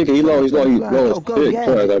 Get his chicken. He low. Flash, He's low. flash, He's flash. low as Go, go, shit. Get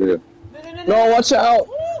your ass gadget. out of here. No, no, no, no, no, No, no. watch out.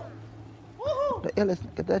 Woo! Woohoo! The illest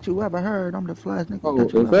nigga that you ever heard. I'm the flash nigga Oh,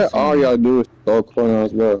 that you is ever that all seen. y'all do is throw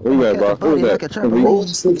corners, bro? Where I'ma you at, catch a bro? Who is body like that? a V? Bro, trampoline.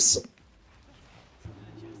 this nigga.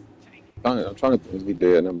 I'm trying to. He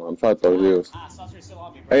dead. Never mind. I'm trying to throw heals. Sorcery's still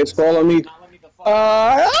on me, bro. Hey, scroll on Sorcery me. will not let me the fuck go.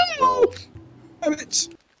 Oh, damn it.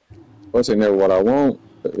 What's in there? What I want?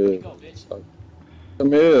 Let me go, bitch.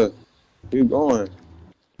 Come here. Keep going.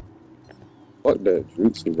 Fuck that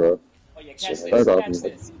jutsu, bro. Oh, yeah, So, catch Back this. off me. Catch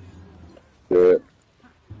this. Dead.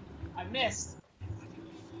 I missed.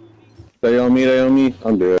 Stay on me. They on me.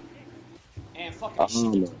 I'm dead. And fucking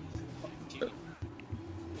Ishiki. Um, Fucking Ishiki.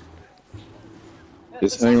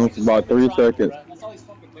 just Look, hang on Sorcery, for just spam about me 3 seconds. bro. That's all he's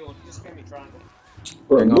fucking doing. Just spam me triangle.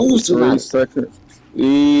 bro, Hang on for move 3 somebody. seconds.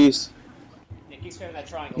 Please. Yeah, keep spamming that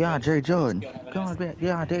triangle, Yeah, bitch. Jay Just Jordan. go have an Come ass. on back.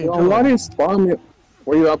 Yeah, Jay Yo, why Jordan. did spawn me?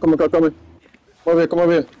 Where you at? Come on, come on. Come over here. Come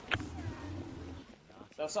over here.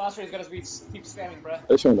 So Sorcery's gonna be keep spamming, bro.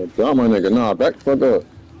 They trying to dumb my nigga. Nah, back the fuck up.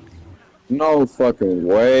 No fucking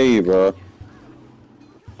way, bro.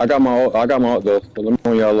 I got my ult though. So let me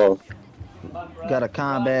on y'all low. Run, Got bruh. a Run.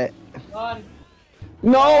 combat. Run.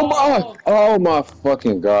 No, No! oh my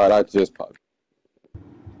fucking god! I just popped.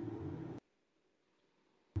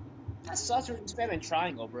 That's such a spamming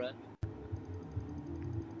triangle, bruh.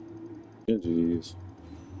 Jeez,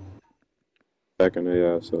 backing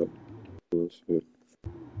their ass up. Bullshit.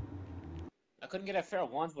 I couldn't get a fair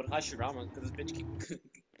once with Hashirama because this bitch keep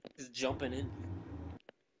just jumping in.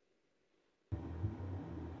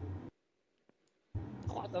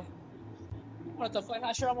 I wanted to fight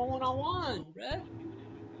Hashirama one-on-one, bruh.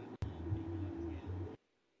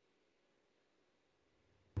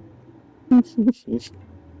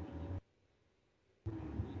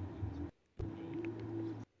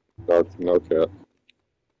 No, no cap.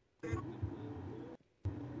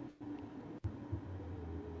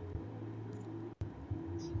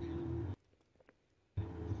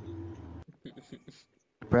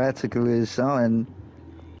 Practically showing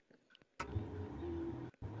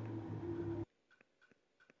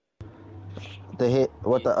the hit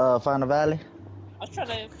with the Final Valley. I was trying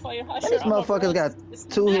to fight And these Hashirama, motherfuckers bruh. got It's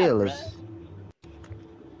the 2 map, healers. bruh.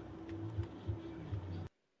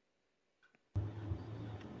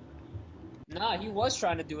 Nah, he was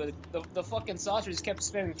trying to do it. The fucking saucer just kept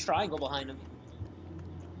spamming triangle behind him.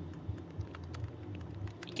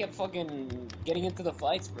 He kept fucking getting into the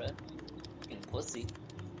fights, bruh. Fucking pussy.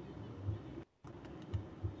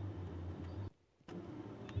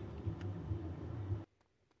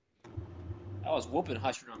 I was whooping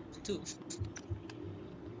Hashirama too.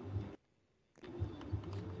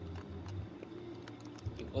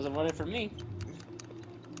 He wasn't running for me.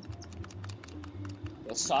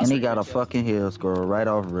 The And saucer he got a bitch ass. fucking heal scroll right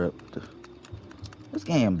off rip. This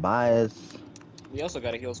game biased. We also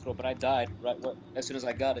got a heal scroll, but I died as soon as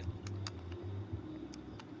I got it.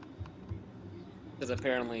 Because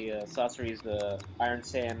apparently, Sasori's Iron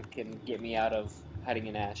Sand can get me out of hiding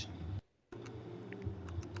in Ash.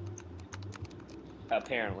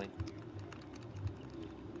 Apparently.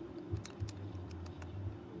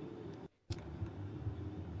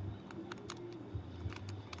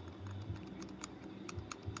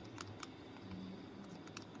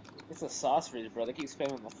 It's the Sasori, bro. They keep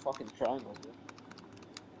spamming the fucking triangles, bro.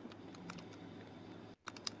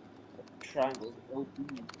 Triangles OD.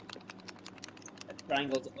 That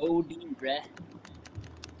triangle's OD, bruh.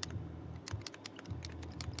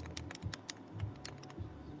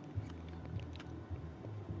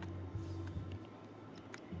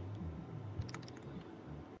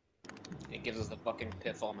 It gives us the fucking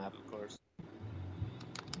pitfall map, of course.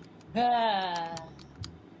 Ah.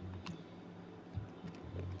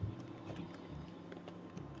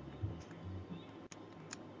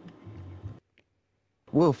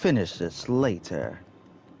 We'll finish this later.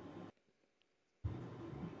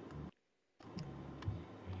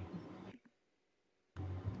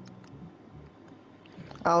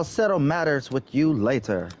 I'll settle matters with you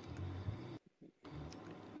later.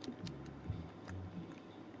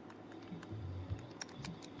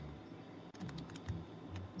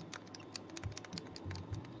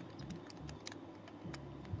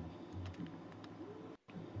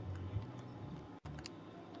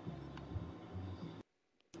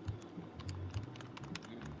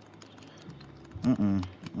 Mm-mm.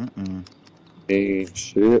 Mm-mm. Hey,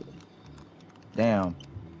 shit. Damn.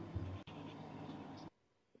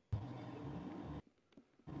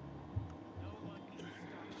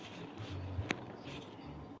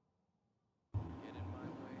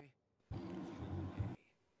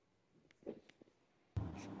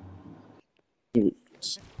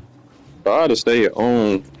 Try to stay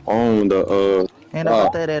on the Ain't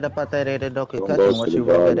top. about that, no Don't go concussion. to Once the you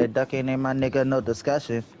roll with garden. that ducking in my nigga, no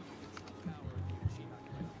discussion.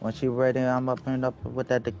 Once you ready, I'm up and up with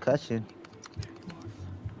that discussion.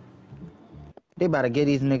 They about to get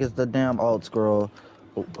these niggas the damn alt scroll.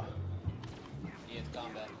 Yeah, it's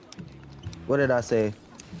combat. What did I say?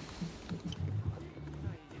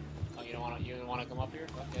 Oh, you don't wanna come up here?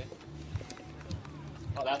 Okay.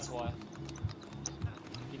 Oh, that's why.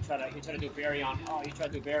 You try to do Baryon. Oh, you try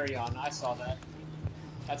to do Baryon. I saw that.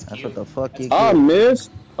 That's That's what cute. the fuck That's you I get. cute.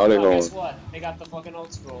 missed. Oh, they Oh, guess going. what? They got the fucking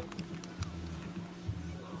old scroll.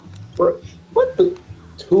 Bro, what the?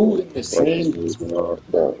 Two in the Miss me, What bitch. same spot,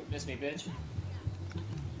 bro. Miss me, bitch.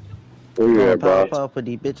 Where you Going at, Miss me, bro? pop bitch. up for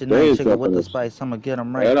these bitches, They ain't is chicken with jumping the this. spice. I'ma get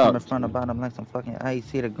them right Head from up. in front of bottom like some fucking ice.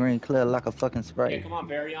 See the green clear like a fucking Yeah, Sprite. come on,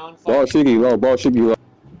 Baryon. Fight Ball me. Shiggy low. Ball Shiggy low.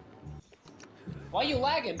 Why you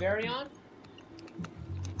lagging, Baryon?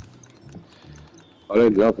 Oh,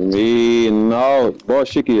 they jumping me. No. Ball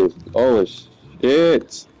Shiggy is. Oh,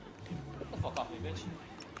 shit. Get the fuck off me, bitch.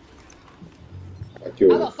 I How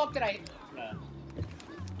killed the him. fuck did I? Bruh.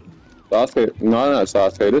 Sasuke, no, not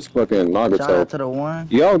Sasuke. This fucking Shout out Nagato. to the one.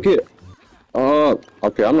 Y'all get.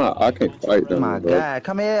 Okay, I'm not. I You can't want to chill, fight Oh bruh? my them, bro. God,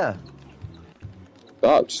 come here.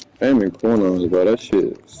 Stop spamming corners, bro. That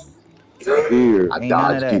shit is weird. I Ain't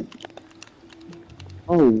none of dodged that. you.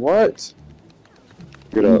 Oh, what?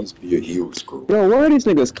 Get up. Please be a heel screw. Yo, where are these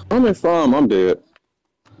niggas coming from? I'm dead.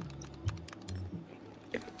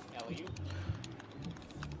 Hell, you.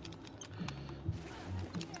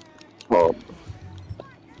 Oh,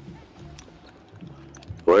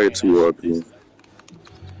 way Yeah, that too shit lucky. is.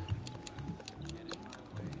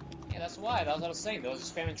 Yeah, that's why. That's what I was saying. They was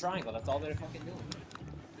just spamming triangle. That's all they're fucking doing.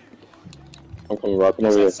 I'm coming rocking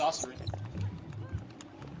There's over that here. sorcery.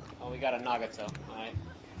 Oh, we got a Nagato. Alright.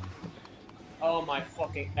 Oh my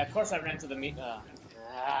fucking. Of course I ran to the meat.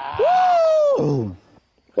 Woo!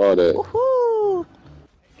 Saw that. Woohoo!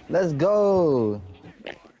 Let's go.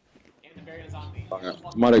 And the Barion's on me. And the Alright,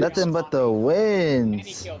 fucking might have. Baryon Nothing was but on the me. And he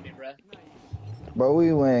wins. killed me, bruh. Bro,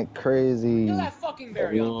 we went Kill crazy. that fucking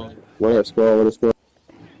Baryon, bruh. What a score? What a score?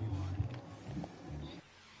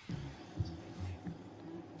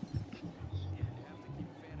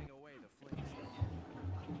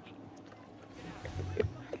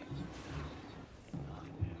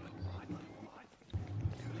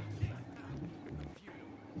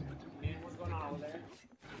 Man, what's going on over there?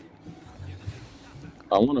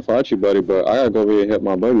 I want to fight you, buddy, but I gotta go over here and help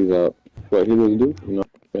my buddies out. What he was do? You know what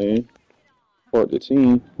I'm saying? Support the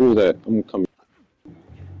team. Who's that? I'm coming.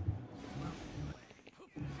 Why run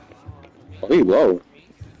away from me? Oh, he Why run away low. from me?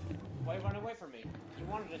 Why you run away from me? You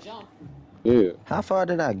wanted to jump. Yeah. How far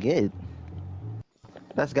did I get?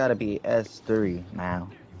 That's gotta be S3 now.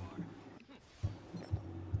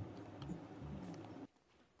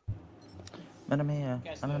 Meta Mia,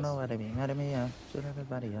 Catch I don't know this. what I mean. Meta Mia, shoot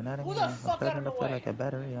everybody. Meta Who the Mia, I'm fuck got starting in to the feel way? like a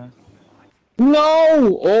battery.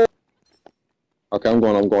 No! Oh. Okay, I'm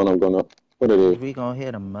going up. What it is? We gonna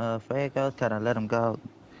hit him, motherfuckers. Gotta let him go.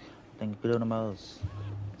 Think do the most.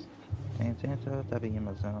 W in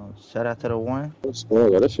my zone. Shout out to the one. What score?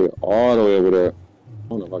 That shit all the way over there. I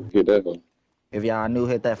don't know if I can get that one. If y'all new,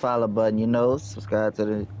 hit that follow button. You know, subscribe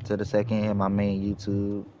to the second. Hit my main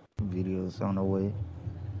YouTube videos on the way.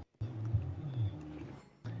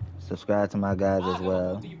 Subscribe to my guys Ah, as I got my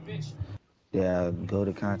well. multi, you bitch. Yeah, go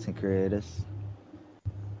to content creators.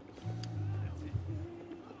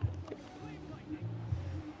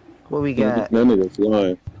 What we That got? nigga's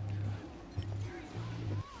lying.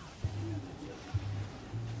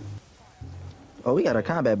 Oh, we got a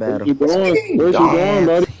combat Where's battle. you This going? game Where's you dog. going, Damn.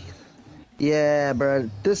 buddy? Yeah, bro.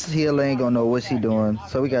 This healer ain't gonna know what she Here, doing,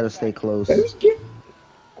 so we Nagato, gotta come stay back here. close. Let's get.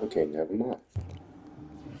 Okay, never mind.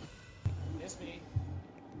 Miss me.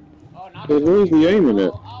 Oh, Hey, Nagato where's came the here. aiming at?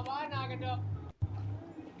 Oh, bye, Nagato.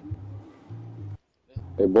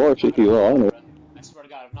 Hey, boy, shit, Nagato, you don't all die, on it. bruh. I swear to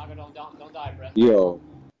God, if Nagato don't die, bruh. Yo,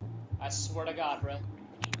 I swear to God, bruh.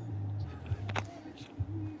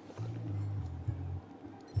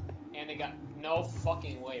 And they got no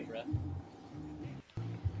fucking way, bruh.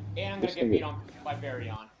 And I'm gonna this get beat nigga. on by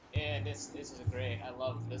Baryon. And this is great. I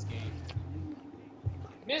love this game.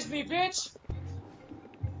 Miss me, bitch!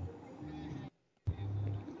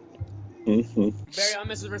 Mm-hmm. Baryon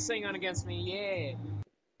misses for singing against me. Yeah.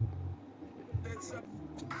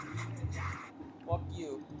 Fuck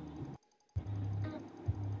you.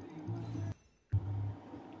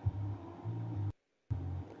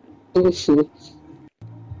 That shit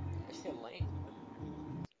lame, bruh.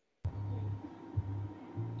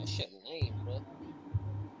 That shit lame, bruh.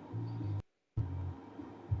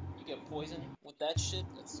 You get poisoned with that shit?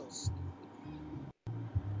 That's so stupid.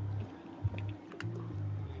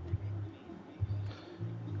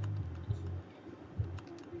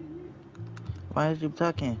 Why is you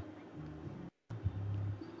talking?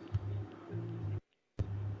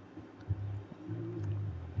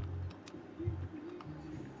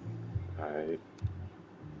 Alright.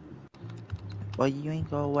 Boy, you ain't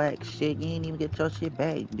gonna whack shit. You ain't even get your shit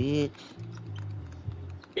back, bitch.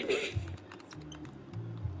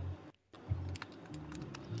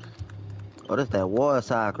 Oh, that's that war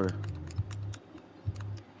soccer.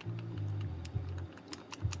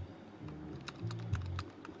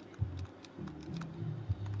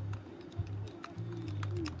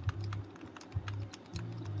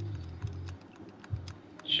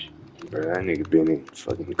 Bro, that nigga been in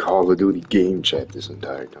fucking Call of Duty game chat this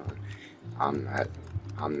entire time. I'm not.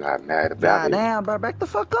 I'm not mad about God it, damn, bro. Back the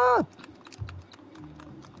fuck up.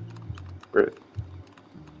 bro.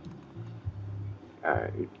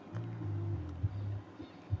 Alright.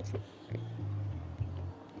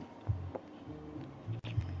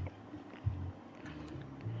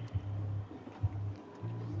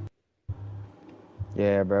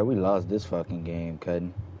 Yeah, bro, we lost this fucking game,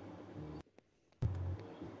 cutting.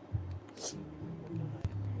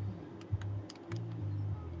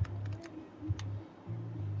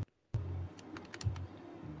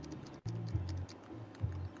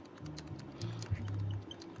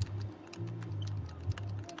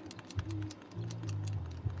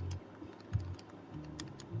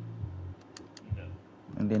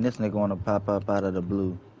 And then this nigga wanna pop up out of the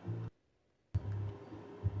blue.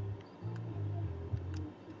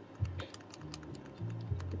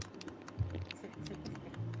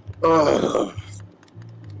 Ugh.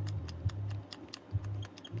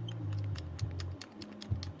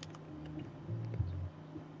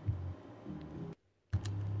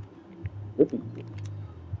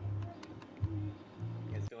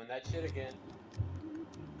 It's doing that shit again.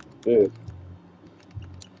 Yeah.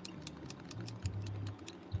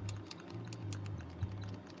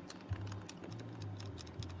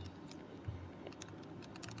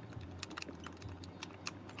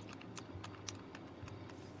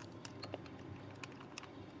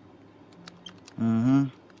 Mm-hmm.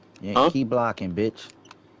 Yeah, Huh? keep blocking, bitch.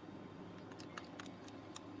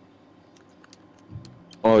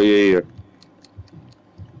 Oh yeah, yeah.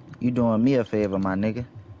 You doing me a favor, my nigga.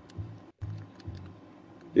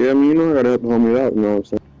 Yeah, I mean, you know, I gotta help the homie out. You know what I'm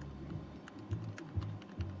saying?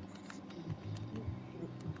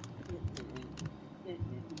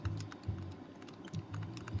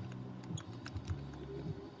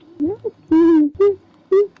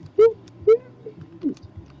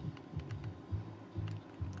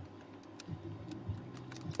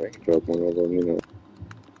 I can drop one of them, you know.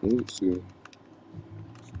 Let me see.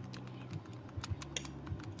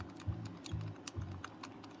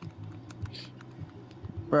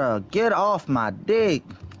 Bro, get off my dick.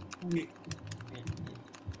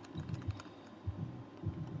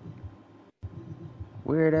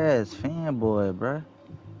 Weird ass fanboy, bro.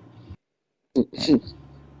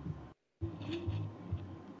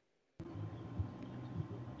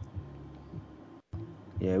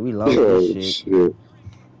 Yeah, we lost this Oh shit. shit!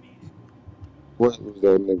 What was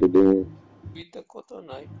that nigga doing? Beat the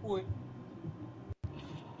Kotonai. Boy.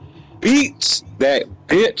 Beats that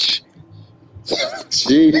bitch.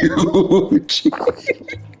 Chill.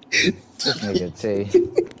 This nigga Tay.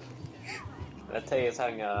 That Tay is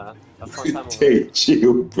having a fun time over there. Hey,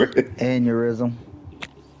 chill, bro. Aneurysm.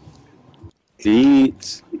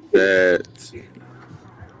 Beats that.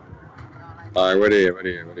 All right, where they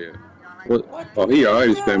at? What? What Oh, the he fuck?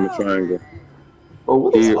 already spamming No! triangle. Bro,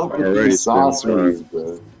 what is He up with already these spamming sorceries, triangle.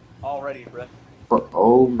 bro? Already, bruh. Bro,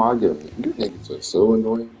 oh my goodness. You niggas are so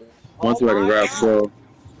annoying, man. One Oh second, I can my grab god! slow.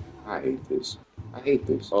 I hate this. I hate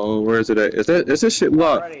this. Oh, where is it at? Is this shit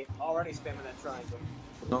blocked? Already spamming that triangle.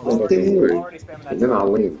 No What the fucking hell? way. Already spamming that And then I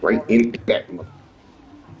triangle. land right Already. into that mother.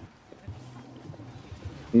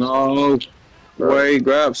 No Bro, way.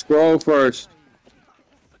 Grab scroll first.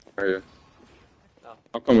 Oh, yeah. No.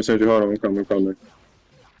 I'm coming, Sentry. Hold on. I'm coming.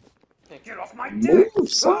 Hey, get off my dick! move,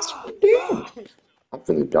 Ah! sorcery, damn. Ah! I'm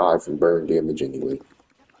finna die from burn damage anyway.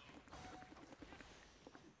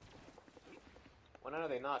 When are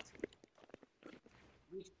they not?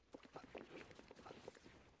 Beat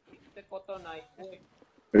the Kotonai. Boy.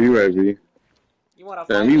 Are you ready? You wanna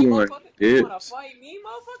Damn, fight you me, want motherfucker? You wanna hits. fight me,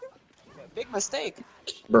 motherfucker? Yeah, big mistake.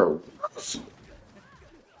 Bro,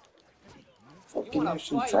 You fucking wanna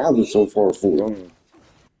actually fight traveled so me? far for. Wrong.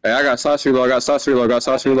 Hey, I got Sasha low. I got Sasha low. I got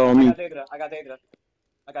I got Sasha low Daedra. on I me. got Daedra. I got Daedra.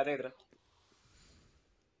 I got Daedra.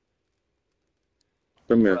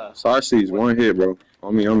 Come here. Bruh. Sasha's What? one hit, bro.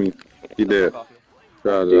 On me. He Get the dead. fuck off me.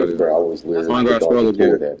 Get I out of did, there. bro. I was That's literally One fine. grab about scroll to kill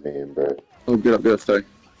again. that man, bro. Oh, get up, stay.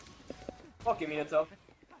 Fuck you, Minato.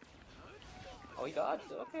 Oh, he dodged.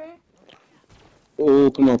 Okay. Oh,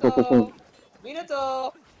 come on, come. Minato!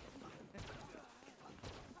 Minato!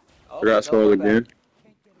 I Okay, got scroll teleport back. again.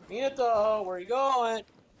 Minato, where you going?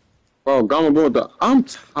 Bro, Gamma Bull, I'm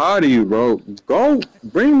tired of you, bro. Go,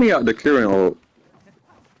 bring me out the clearing hole.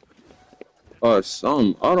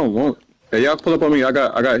 Some, I don't want. Hey, y'all pull up on me. I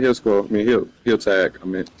got heal scroll. I mean, heal tag. I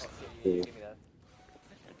mean, Oh shit, yeah, give me that.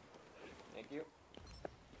 Thank you.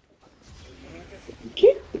 Minkus.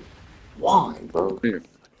 Get why, bro? here.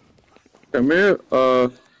 Come here. I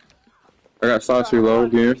got He's trying Sasha to low run.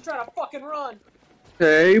 again. He's trying to fucking run.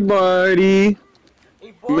 Hey, buddy.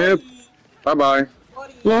 Hey, Come here. buddy. Bye.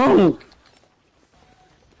 Buddy. Long.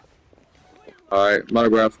 All right, about to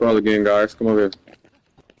grab scroll again, guys. Come over here.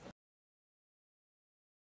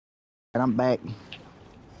 And I'm back.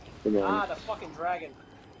 Come on. Ah, the fucking dragon.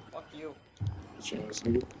 Fuck you.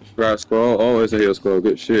 Grab scroll. Oh, it's a heal scroll.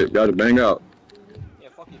 Good shit. Got to bang out. Yeah,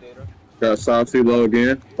 fuck you, Daedra. Got Sasha low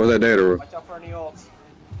again. What's that data room? Watch out for any ults.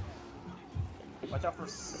 Watch out for.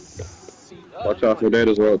 Watch out for that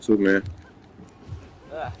as well too, man.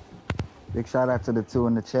 Big shout out to the two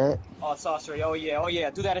in the chat. Oh, sorcery. Oh yeah.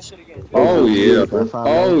 Do that shit again. Hey, Oh bro, you yeah. good, That bro?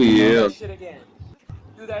 follow, Oh you Do know. yeah. that shit again.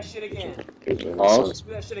 Do that shit again. Hey, man, Pause.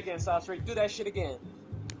 Do that shit again, sorcery. Do that shit again.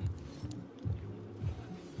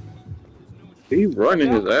 He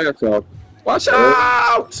running his ass off. Watch Oh,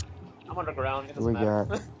 out! I'm on the ground. It doesn't We matter.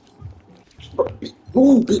 got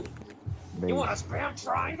ooh, You base. want a spam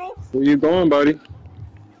triangle? Where you going, buddy?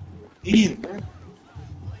 damn, man.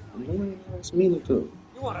 Annoying ass minute though.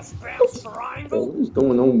 You want a spam Bro, triangle? what is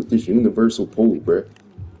going on with this universal pole, bro?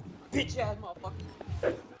 Bitch ass motherfucker.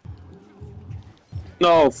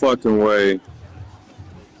 No fucking way.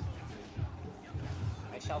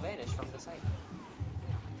 I shall vanish from the sight.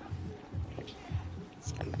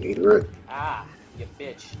 Right. Ah, you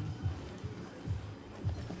bitch.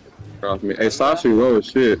 Off me. Hey, Sasha, low as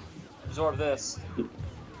shit. Absorb this.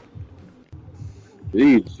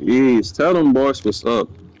 Jeez. Tell them boys what's up.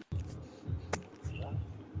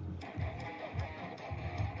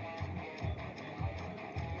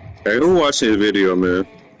 Hey, who watched this video, man?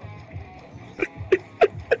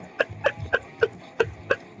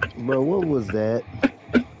 Bro, what was that?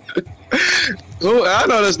 Oh, I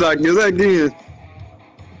know that's not good. That again.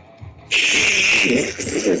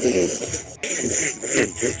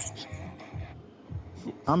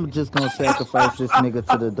 I'm just gonna sacrifice this nigga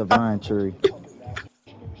to the divine tree.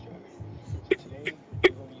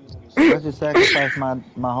 I just sacrificed my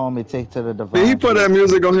homie Tick to the Did he divine put tree. that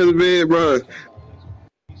music on his bed, bro?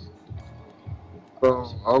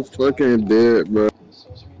 Oh, I'm fucking dead, bro.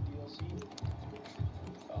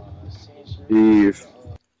 Eve.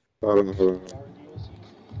 Hold on.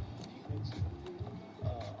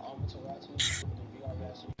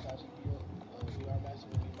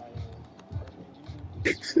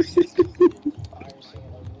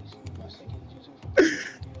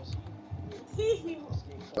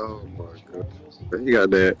 Oh my god. He got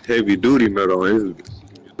that heavy duty metal on his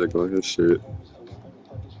music on his shit.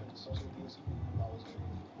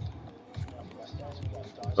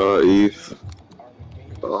 Eve.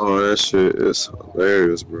 Oh, that shit is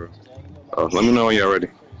hilarious, bro. Let me know when y'all ready.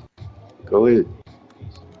 Go ahead.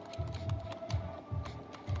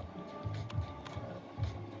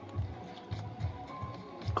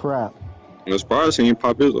 Crap. I'm surprised he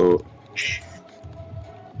pop his ult.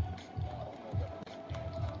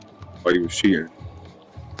 Oh, he was cheating.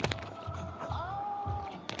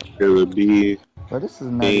 It would be But this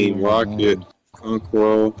is not Team even a Rocket, game.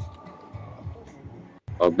 Conqueror,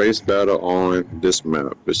 a base battle on this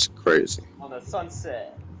map. It's crazy. On the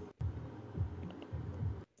sunset.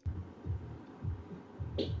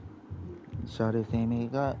 Shorty see me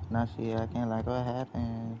got, now she acting like what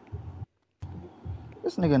happened.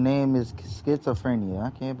 This nigga name is schizophrenia.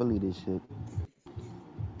 I can't believe this shit.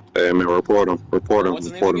 Hey man, report him. Report him. What's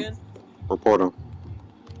the name Report him. again? Report him.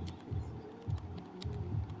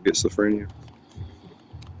 Schizophrenia.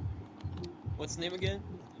 What's the name again?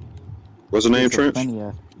 What's the name, Trench?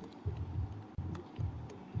 Schizophrenia.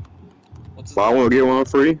 What's his Buy name? one, get one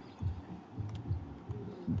free.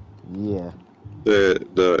 Yeah.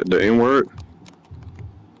 The N word.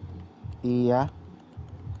 Yeah.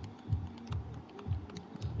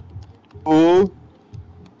 Ooh.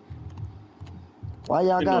 Why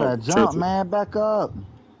y'all You gotta know, jump, Trench. man? Back up.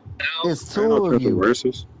 It's I know two of Trench is you.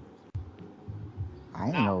 racist. I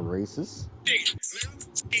ain't no racist.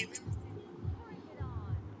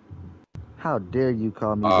 How dare you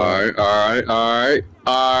call me that?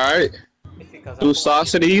 Alright. Because I'm Two black.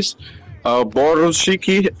 sausages, a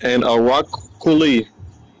Boroshiki, and a Rakuli.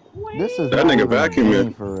 This is That not nigga even a vacuuming.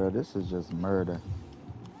 game for real. This is just murder.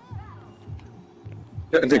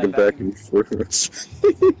 That Yeah, nigga vacuuming for us.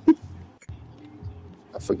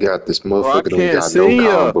 I forgot this Bro, I motherfucker don't can't got no see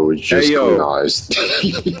ya. combo. It's Hey just yo, synchronized.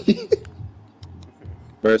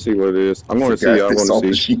 let's see what it is. I'm going to see. Forgot I'm this going to all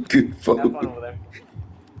see. she good Have for. fun over there.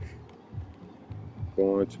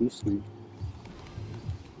 Going to see.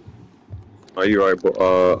 Oh, you right,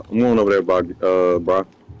 bro. I'm going over there, bro.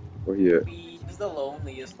 Where he at? He's the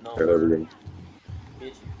loneliest Okay, there we number. go.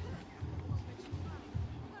 Bitch.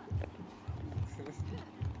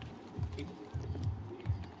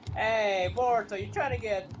 Hey, Borto, you trying to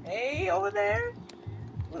get A over there?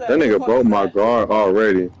 Who That the nigga fuck broke is my that? guard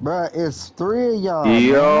already. Bruh, it's three of y'all,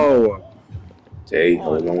 man. Yo, Hey, Oh,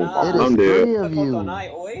 hold on, It nah. is I'm Papa. dead. three The of fuck on you. I,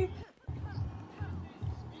 oi?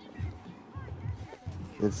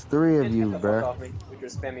 It's three of Bitch, get you, the fuck bruh. off me with your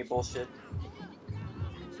spammy bullshit.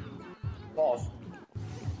 Pause.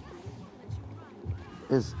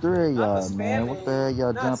 It's three of Not the y'all, man. What the spamming. hell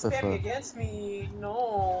y'all Not jumping spamming for? against me.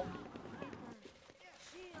 No.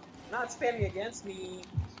 Not spamming against me.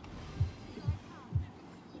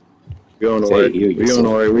 We on the Say, way. heal We on the yourself.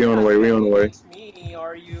 way. We on the Not way. We on the spamming way. against me,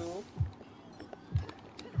 are you?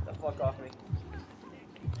 The fuck off me.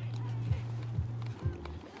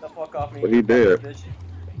 The fuck off me, But you he fucking dead. bitch.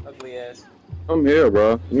 Ugly ass. I'm here,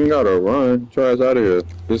 bro. You ain't gotta run. Try us out of here.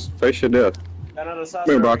 Just face your death. Got another Come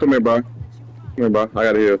saucer here, bro. over Come here. here, bro. Come here, bro. I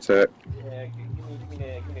gotta heal attack. Yeah, give me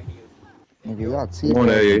the heal. Thank Nigga, you. y'all I'm going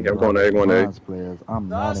to A. teabagging I'm going to like A. Going to A. bronze players. I'm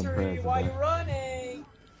not Saucery, impressed, why bro. you running?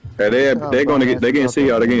 Hey, Y'all they gonna bum get. They asses can't out see the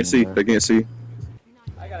y'all. They can't lane, see. bro. They can't see.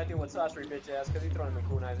 I gotta deal with Saucery bitch ass because he throwing them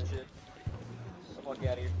kunais and shit. The fuck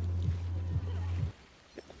out of here.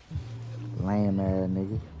 Lame ass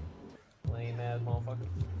nigga. Lame ass motherfucker.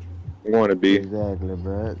 I'm going to B. Exactly,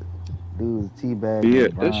 bro. Dudes Yeah, teabagging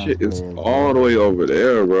that bronze shit is players, all bro. the way over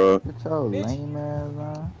there, bro. Get your Bitch. lame ass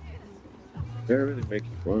on. That really make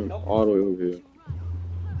you run Nope. all the way over here.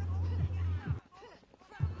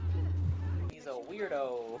 He's a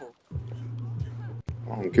weirdo.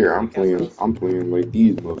 I don't care. Hey, Castros. I'm playing like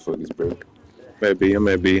these motherfuckers, bro. Maybe. I'm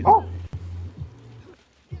at B. Oh.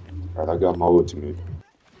 Alright, I got my ultimate,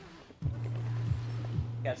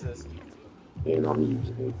 Catch this. and I'm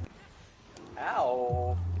using it.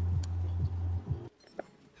 Ow.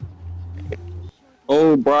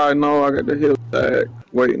 Oh, bro, no, I got the heal tag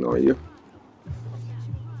waiting on you.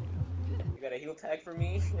 You got a heal tag for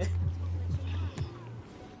me?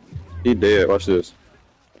 He dead. Watch this.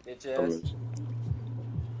 Bitch All ass.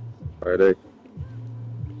 right,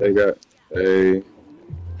 they got a.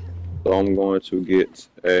 So I'm going to get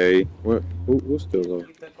a. What? Who's still low?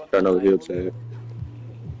 Got another heal tag.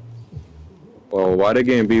 Well, why they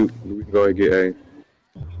getting B? We can go and get A.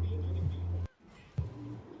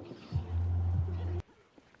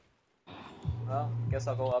 Well, guess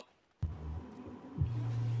I'll go up.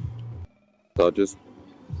 So I'll just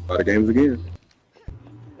buy the games again.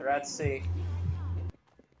 They're at C.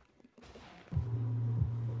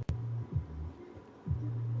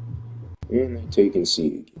 And they taking C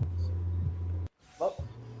again.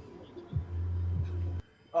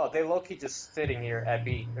 Oh, they low-key just sitting here at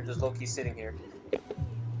B. They're just low-key sitting here.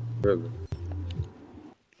 Really?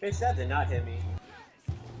 Bitch, that did not hit me.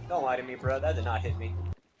 Don't lie to me, bro. That did not hit me.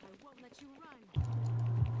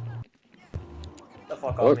 The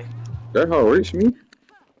fuck off What? me. That how reach me?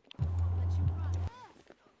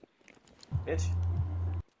 Bitch.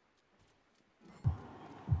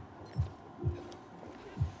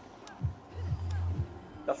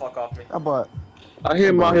 The fuck off me. That boy, I hear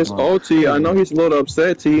that him boy out was his going OT. I know crazy. he's a little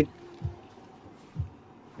upset, T.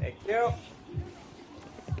 Thank you.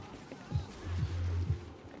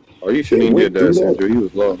 Oh, you shouldn't It even did went through that, that. Sandra. He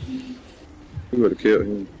was low. You would have killed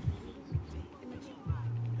him.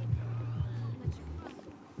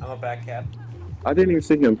 I'm a back cap. I didn't even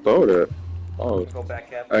see him throw that. Oh, Go back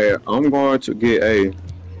cap. hey, I'm going to get A. I'm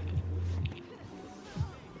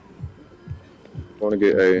going to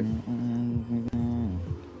get A.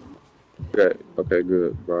 Okay,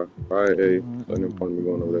 good, bro. All right, A. So no point in me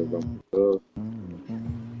going over there, bro.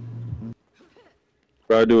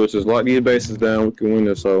 What I do is just lock these bases down. We can win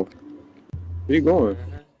this. So keep going.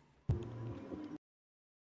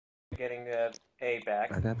 Getting A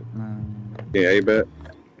back. I got Get A back.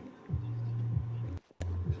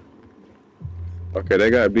 Okay, they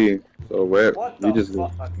got B. So What we the just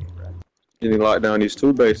fuck? Okay, bro. need to lock down these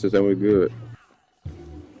two bases and we're good.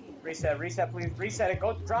 Reset, please. Reset it.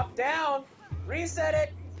 Go drop down. Reset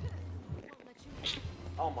it.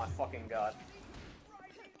 Oh my fucking god.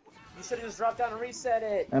 You should have just dropped down and reset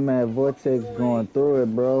it. That man Vortex going through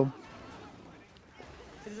it, bro.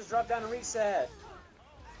 Should have just dropped down and reset.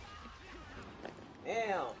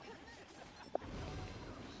 Damn.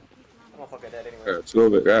 I'm gonna fuck dead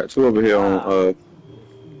anyway. Got two over here on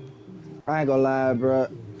I ain't gonna lie, bro.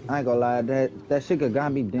 I ain't gonna lie. That shit could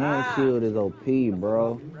got me. Damn shield is OP,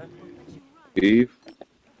 bro. Eve.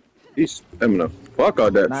 He's spamming the fuck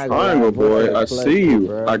out that Not gonna lie, triangle, boy. Vortex I clutch see it, you.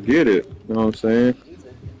 bro. I get it. You know what I'm saying?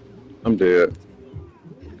 I'm dead.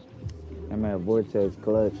 That man Vortex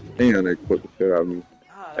clutch. Damn, they put the shit out of me.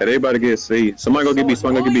 Ah, Hey, everybody get C. Somebody go get B.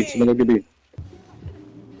 Somebody go get B. Somebody go get B.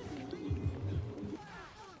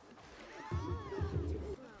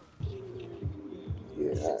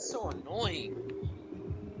 Yeah. Shit's so annoying.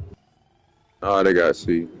 Oh, they got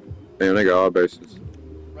C. Damn, they got all bases.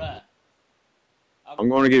 Bruh. I'm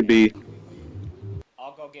going to get B.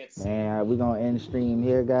 I'll go get C. Man, we gonna end stream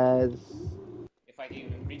here, guys. If I can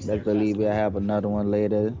even reach Let's there believe fast we'll enough. have another one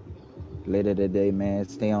later today, man.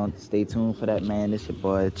 Stay tuned for that, man. It's your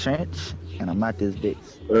boy Trench, and I'm out this bitch.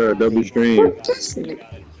 Double Peace. stream. We got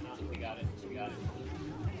it.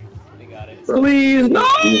 We got it. Please, no!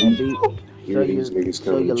 We gonna beat. hear these niggas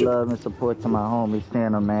show coming your with you. love and support to my homie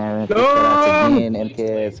Stanner, man. Big shout out to No! Gin, Way too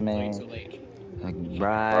late. MKS, Way man. too late. Like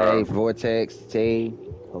Bry, Bruh. Vortex, Tay,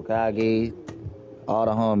 Hokage, all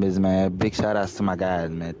the homies, man. Big shout outs to my guys,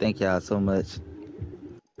 man. Thank y'all so much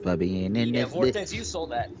for being in Yeah, this Vortex, you bitch.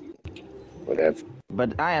 sold that. Whatever.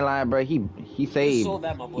 But I ain't lying, bro. He You saved. sold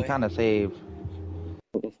that, my He boy. kind of saved.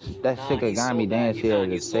 That Nah, he Shikigami sold that. dance You here nah,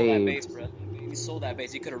 you to sold that save. base, bro. You sold that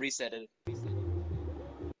base. You could have reset it.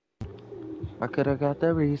 I could have got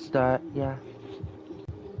the restart, yeah.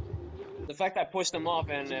 The fact that I pushed him off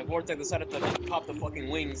and Vortex decided to pop the fucking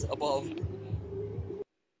wings above.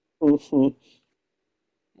 Motherfucker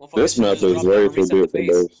This should have map just is dropped down way and too reset the big for base.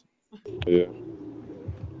 base. Yeah.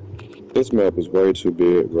 This map is way too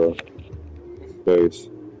big, bro. Base.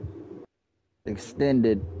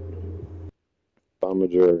 Extended. By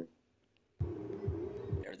majority.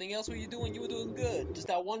 Everything else, what you were doing good. Just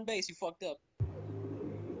that one base, you fucked up.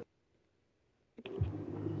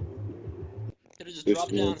 Should have just This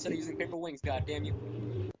dropped down map. instead of using paper wings. God damn you.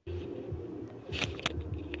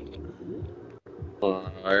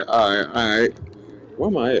 Alright. Where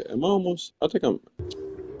am I at? Am I almost? I think I'm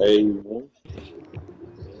A1.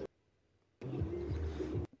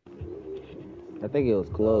 I think it was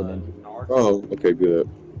clothing. Nards. Oh, okay, good.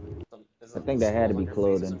 Is I it think the that had to skulls on be your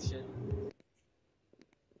face or clothing. some shit?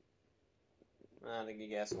 I think you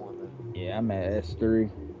guessed one then. Yeah, I'm at S3.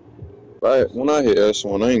 Right, when I hit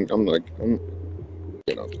S1, I'm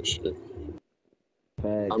getting off this shit.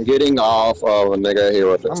 I'm Facts. getting off of a nigga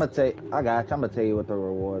hero I'm fest. gonna tell. I got you. I'm gonna tell you what the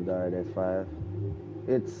rewards are at S5.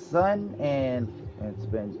 It's sun and it's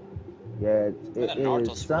been. Yeah, Look it at that is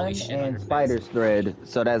Naruto swirly sun shit on and your face. spider's thread.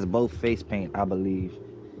 So that's both face paint, I believe.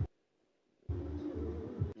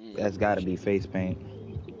 Mm. That's got to be face paint.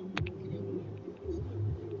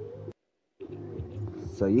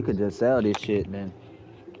 So you could just sell this shit then.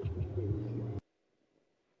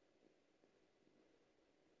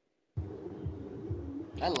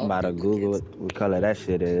 I I'm love about to duplicate Google kids. what color that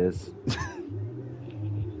shit is.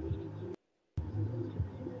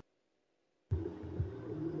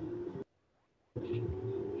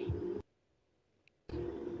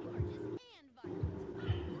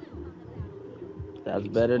 That's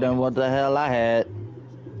better Oh yeah, than what the hell I had. I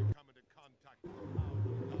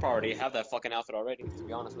probably already have that fucking outfit already. To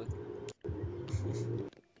be honest with you,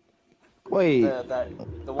 Wait, the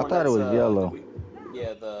I one thought it that's was yellow.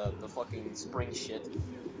 yeah the fucking spring shit.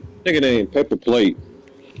 Nigga named Pepper Plate.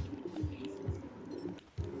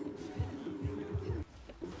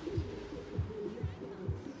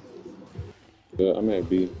 Yeah, I'm at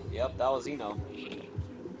B. Yep, that was Eno.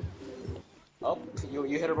 Oh, you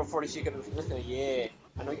hit her before she could. Yeah,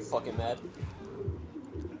 I know you fucking mad.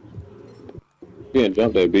 Getting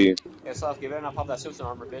jumped at B. Yeah, Sasuke, you better not pop that Susan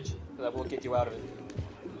armor, bitch, because I will get you out of it.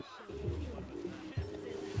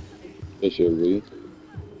 This shit B.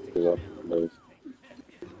 Get off the base.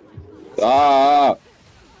 Ah!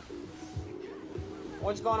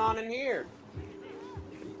 What's going on in here?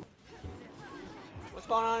 What's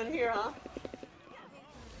going on in here, huh?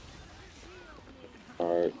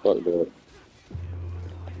 Alright, fuck that.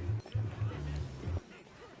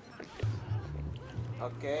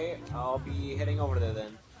 Okay, I'll be heading over there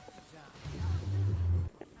then.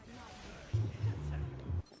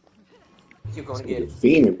 You going to get Nigga it.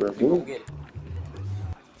 fiending, bro. You going What? to get it.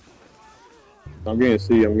 I'm getting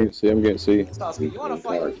C, I'm getting C, I'm getting C. Sasuke, you want to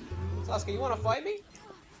Okay, fight me? card. Sasuke, you want to fight me?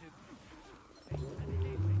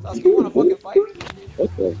 Sasuke, you want to Who? fucking fight me?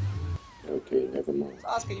 What the? Okay, never mind.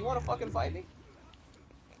 Sasuke, you want to fucking fight me?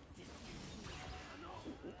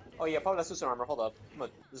 Oh yeah, pop that Susan armor. Hold up. I'm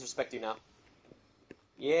gonna disrespect you now.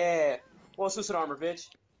 Yeah. What's Susan armor, bitch?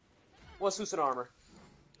 What's Susan armor?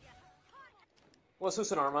 What's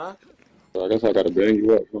Susan armor, huh? So I guess I gotta bang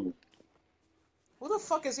you up. Huh? Who the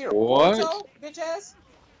fuck is here? What? Boruto? Bitch ass?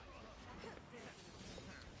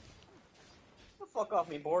 Get the fuck off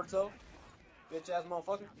me, Boruto. Bitch ass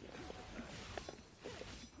motherfucker.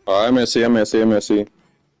 Alright, I'm at C, I'm at C, I'm at C.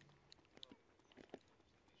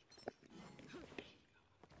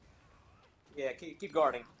 Yeah, keep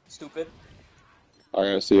guarding. Stupid. I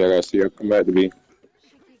gotta see, I gotta see. I'll come back to B.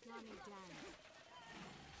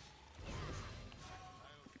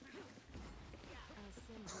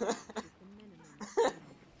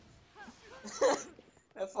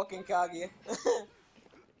 That fucking Kaguya.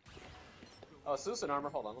 Oh, Susan armor.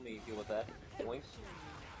 Hold on, let me deal with that. Wink.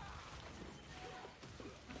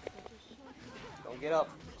 Don't get up.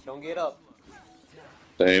 Don't get up.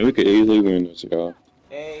 Dang, we could easily win this, y'all.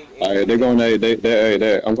 Hey, Alright, they're going,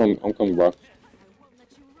 hey, I'm coming, bro.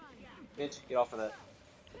 bitch, get off of that.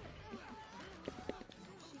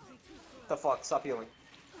 The fuck? Stop healing.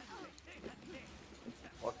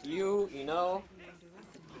 Fuck you, you know.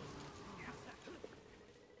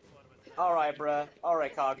 Alright, bruh.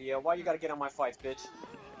 Alright, Kaguya. Why you gotta get on my fights, bitch?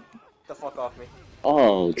 Get the fuck off me.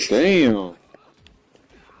 Oh, damn. Get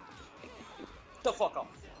the fuck off.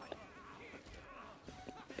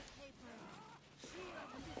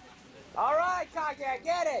 Alright, Kaguya, I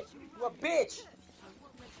get it! You a bitch!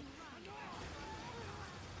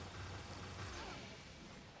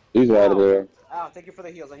 He's out of Ow. there. Ow, thank you for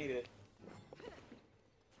the heals. I needed it.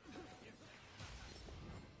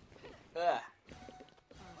 Ugh. I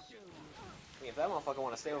mean, if that motherfucker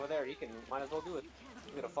wanna stay over there, he can. Might as well do it.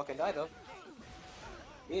 He's gonna fucking die though.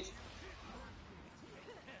 Bitch.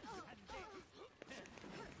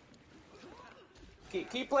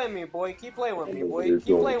 Keep playing me, boy. Keep playing with me, boy. You're Keep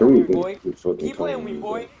going playing with me, through boy. the fucking Keep playing with me, cone.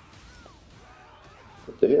 boy.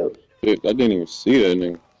 What the hell? Shit, I didn't even see that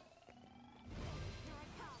nigga.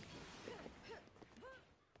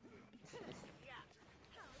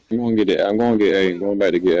 I'm gonna get it. I'm gonna get A. I'm going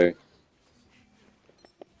back to get A.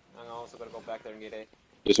 I'm also gonna go back there and get A.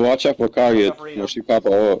 Just watch out for Watch Kage out for when Reno. she pop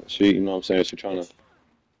her up. She, you know what I'm saying? She trying to. Bitch.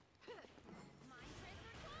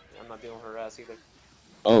 I'm not dealing with her ass either.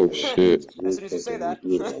 Oh shit. As soon as you say that.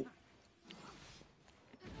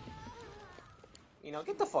 You know,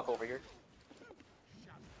 get the fuck over here.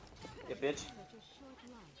 You bitch.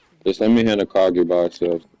 Just let me handle Kage by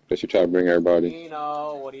herself. Cause she try to bring everybody. You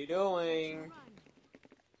know, what are you doing?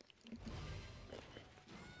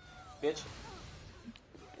 Bitch.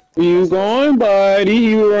 You going, buddy?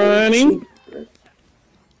 You running?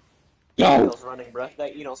 No. Eno's running, bruh.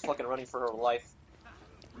 That Eno's fucking running for her life.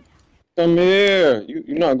 Come here.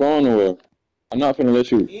 You're not going nowhere. I'm not gonna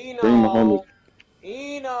let you bring my homies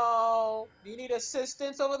Eno! Do you need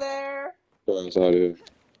assistance over there? ass out here.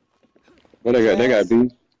 What Bitch they got ass. B.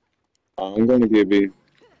 I'm gonna get B.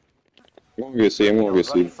 I'm gonna get C. I'm gonna Eno's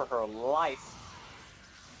get running C. for her life.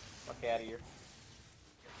 Fuck out of here.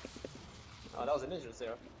 Oh, that was an injured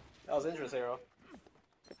zero. That was injured zero.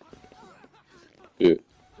 Shit.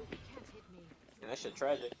 Yeah, that shit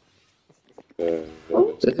tragic.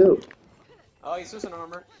 What the hell? Oh, he's Susan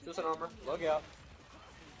armor. Susan armor. Look out.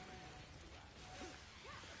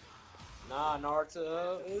 Nah,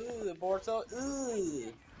 Naruto. Ooh, Boruto.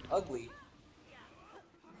 Ooh. Ugly.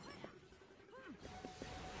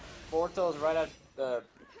 Boruto's right at the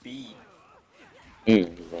B. They're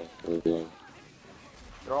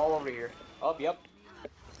all over here. Oh, yep.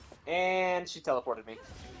 And she teleported me.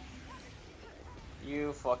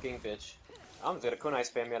 You fucking bitch. I'm just gonna kunai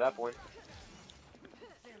spam you at that point.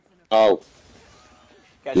 Oh,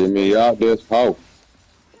 Catch get this me bitch. out this hoe.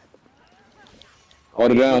 Oh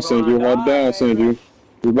Hold it yeah, down, you gonna Sindhu. Hold it die, down, baby. Sindhu. We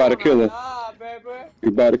You about to kill gonna her. die, baby. We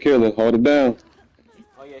about to kill her. Hold it down.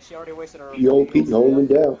 Oh yeah, she already wasted her fucking POP heals. holding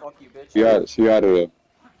Yep. down. Fuck you, bitch. She out of there.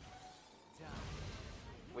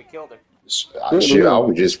 We killed her. Good Shit, I enough.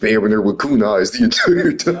 was just spamming her with kunais the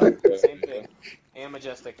entire Yep. time. Same thing. And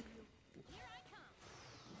majestic.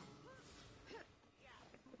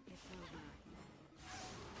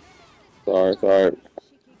 Sorry.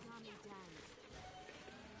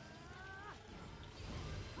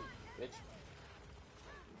 Bitch.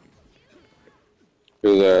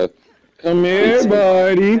 His ass. Come here, Alright.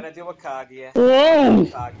 buddy. Gonna deal with Kaguya. Gonna deal Whoa.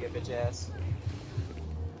 with Kaguya, bitch ass.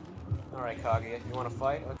 Alright, Kaguya. You wanna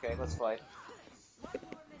fight? Okay, let's fight.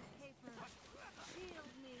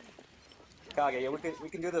 Kaguya, yeah, we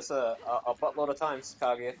can do this a buttload of times,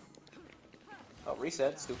 Kaguya. Oh,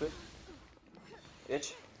 reset, stupid.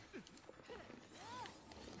 Bitch.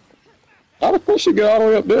 How the fuck she get all the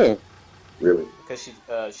way up there? Really? Because she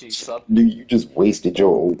subbed. Dude, you just wasted your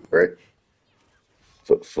ult, right?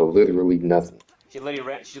 For literally nothing. She's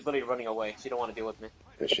literally running away. She don't want to deal with me.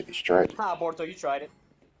 That shit is tragic. Ha, Borto, you tried it.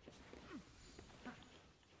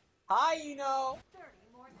 Hi, you know.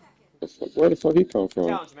 Where the fuck he come from?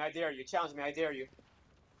 Challenge me, I dare you. Challenge me, I dare you.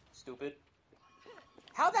 Stupid.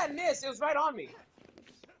 How'd that miss? It was right on me.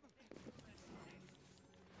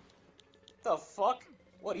 The fuck?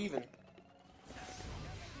 What even?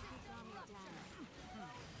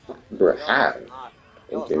 Bro, Y'all how? is not.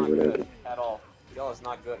 Y'all is Okay, not whatever. good at all. Y'all is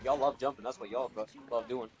not good. Y'all love jumping. That's what y'all love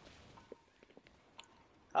doing.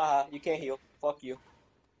 Haha, you can't heal. Fuck you.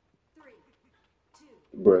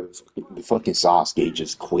 Bro, the fucking Sasuke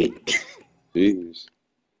just quit. Jeez.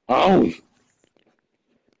 Oh.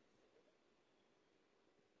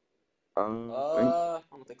 I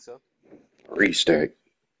don't think so. Restack.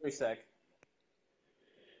 Restack.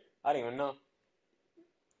 I didn't even know.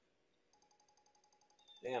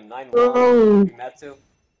 Damn, 9-1. I'd be mad too.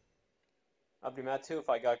 I'd be mad too if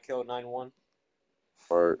I got killed 9-1.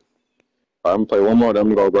 Alright. I'm gonna play one more, then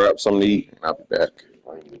I'm gonna go grab something to eat, and I'll be back.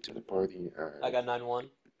 Invite me to the party. I got 9-1.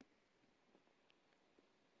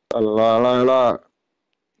 La la la.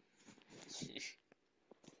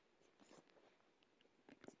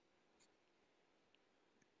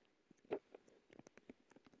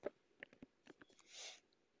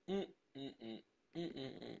 Mm, mm, mm, mm,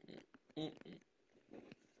 mm, mm, mm,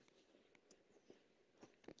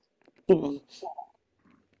 mm.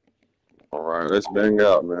 All right, let's bang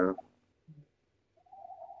out, man.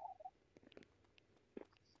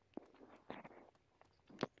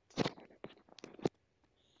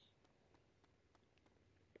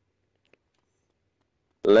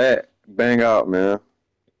 Let bang out, man.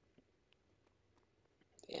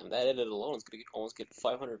 Damn, that edit alone is gonna almost get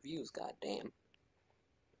 500 views. God damn.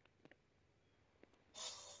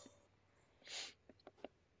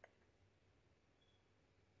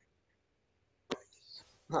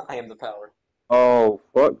 I am the power. Oh,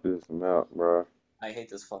 fuck this map, bro. I hate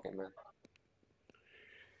this fucking map.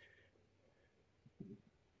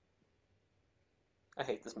 I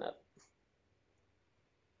hate this map.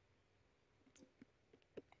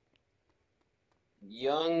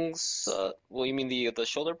 Young's, well, you mean the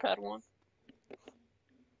shoulder pad one?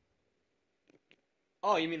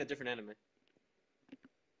 Oh, you mean a different anime?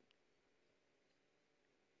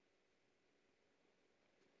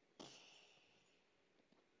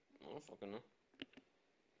 I don't fucking know.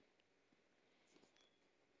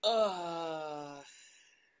 Uh,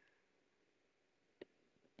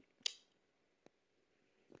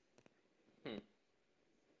 hmm.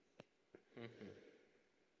 Hmm.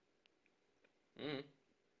 Hmm.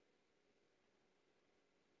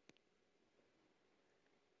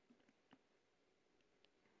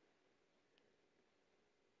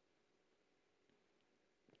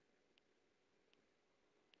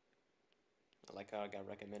 I like how I got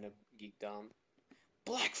recommended Geekdom.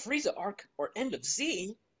 Black Frieza arc or end of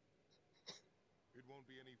Z? It won't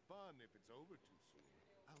be any fun if it's over too soon.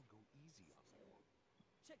 I'll go easy on you.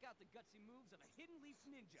 Check out the gutsy moves of a Hidden Leaf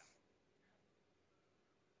Ninja.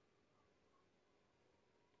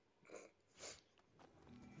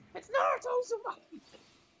 It's Naruto Uzumaki!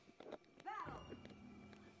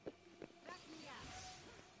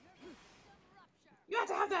 You have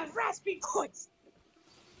to have that raspy voice!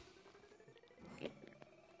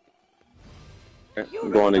 You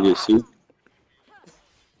I'm really going to know get how. C.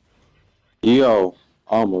 Yo,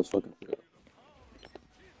 I almost fucking forgot.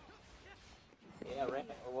 Yeah, right.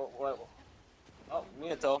 What? Oh,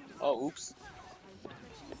 Minato. Oh, oops.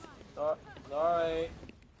 Sorry.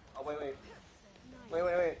 Oh, wait.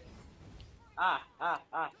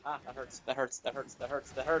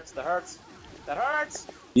 That hurts. That hurts!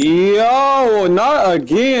 Yo, not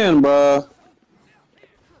again, bro.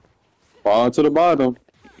 Fall to the bottom.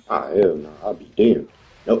 Ah, hell no. I'll be damned.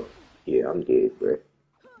 Nope. Yeah, I'm dead, bro.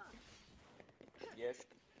 Yes.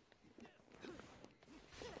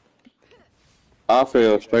 I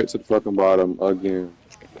fell straight to the fucking bottom again.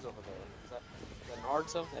 Who's over there? Is that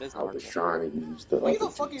Naruto? That is I was Naruto. trying to use the Why other the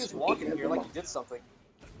fuck two you just so they walk in here never like mind. you did something?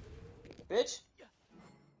 Bitch!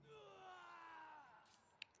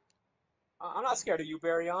 I'm not scared of you,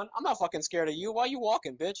 Baryon. I'm not fucking scared of you. Why you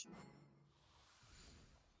walking, bitch?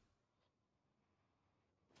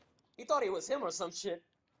 He thought he was him or some shit.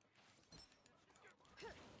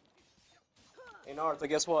 Hey, Naruto,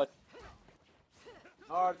 guess what?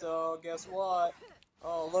 Naruto, guess what?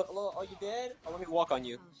 Oh, look, oh, you dead? Oh, let me walk on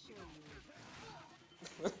you.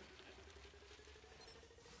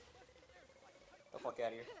 The fuck out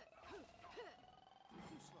of here.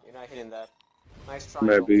 You're not hitting that. Nice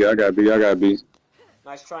triangle. Maybe I got B. I got B.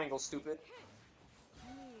 Nice triangle, stupid.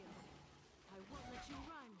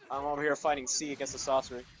 I'm over here fighting C against the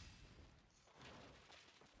sorcery.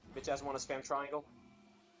 Bitch ass wanna spam triangle?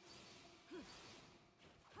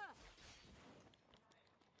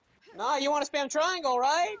 Nah, you wanna spam triangle,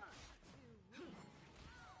 right?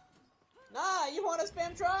 Nah, you wanna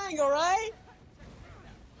spam triangle, right?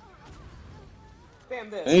 Spam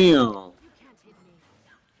this. Damn.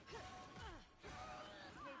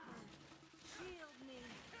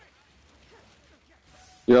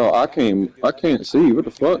 Yo, I Actually, you can't. could do I that. can't I knew see. you What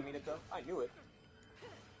the could do that, fuck? Minato. I knew it.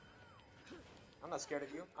 I'm not scared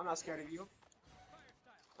of you. I'm not scared of you.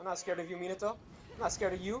 I'm not scared of you, Minato. I'm not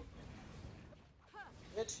scared of you.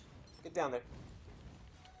 Bitch, get down there.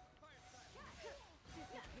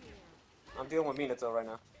 I'm dealing with Minato right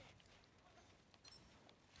now.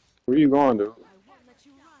 Where you going, dude?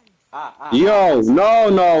 Ah. Yo,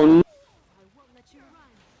 no.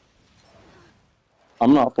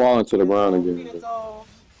 I'm not falling to the ground again, bro. Minato.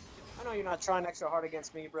 I know you're not trying extra hard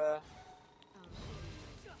against me, bruh.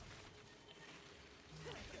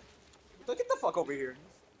 So get the fuck over here.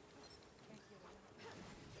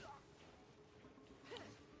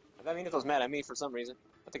 That Minato's mad at me for some reason.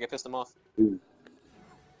 I think I pissed him off. Ooh.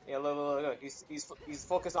 Yeah, look. He's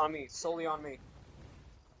focused on me, solely on me.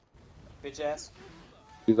 Bitch ass.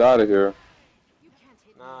 He's out of here.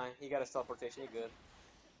 Nah, he got his teleportation. He good.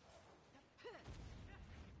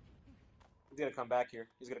 He's gonna come back here.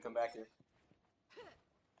 He's gonna come back here.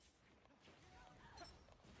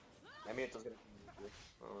 That Minato's gonna come back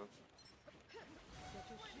here.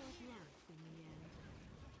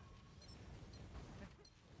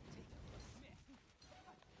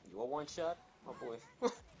 You a one shot? Oh boy.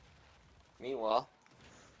 Meanwhile,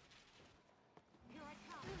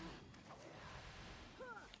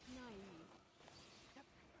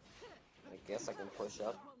 I guess I can push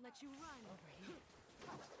up.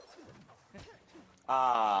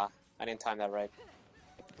 Ah, I didn't time that right.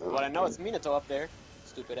 But I know it's Minato up there.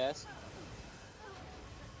 Stupid ass.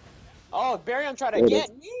 Oh, Baryon tried to What is-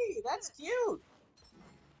 get me! That's cute!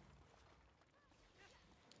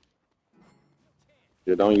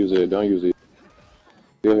 Yeah, don't use it. Don't use it.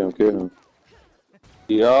 Kill him. Kill him.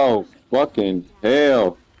 Yo, fucking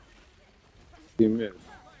hell. He missed.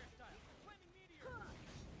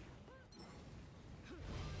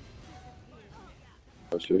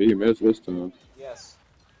 Oh shit, he missed this time. Yes.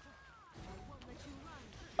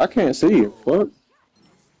 I can't see. Fuck.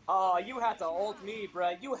 Oh, you had to ult me,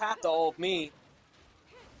 bruh. You had to ult me.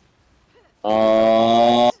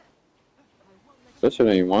 Uh, that shit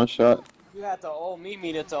ain't one shot. You had to ult me,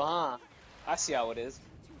 Minato, huh? I see how it is.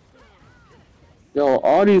 Yo,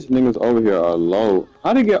 all these niggas over here are low.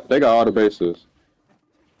 How they get? They got all the bases.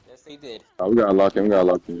 Yes, they did. Oh, we gotta lock in. We gotta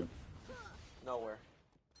lock in. Nowhere.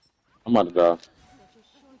 I'm about to die.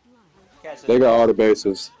 Catch this They got all base. the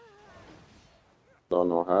bases. Don't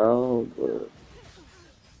know how, but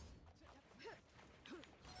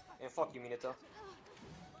And fuck you, Minato.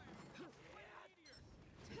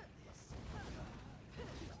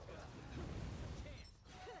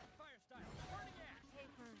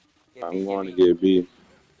 Get B, I'm get going to B. get B.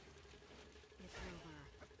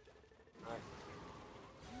 Alright.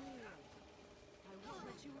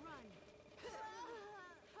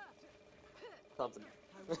 Something.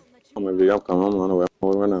 I'm gonna be. I'm coming. I'm on the way. I'm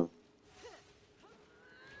on the way right now.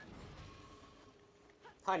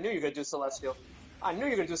 I knew you were gonna do Celestial. I knew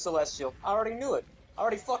you were gonna do Celestial. I already knew it. I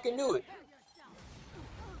already fucking knew it.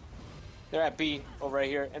 They're at B over right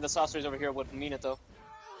here, and the sorcerer's over here with Minato.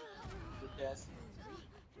 Yes.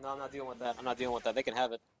 No, I'm not dealing with that. I'm not dealing with that. They can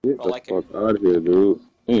have it Get for the all I care. fuck out of here, dude.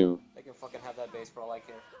 Damn. They can fucking have that base for all I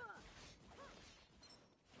care.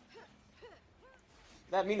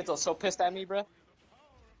 That Minato's so pissed at me, bruh.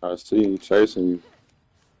 I see you chasing you.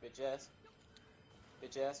 Bitch ass.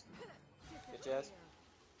 Bitch ass. Bitch ass.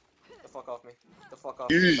 The fuck off me. The fuck off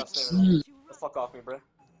me. Stop staring at me. The fuck off me, bruh.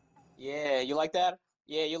 Yeah, you like that?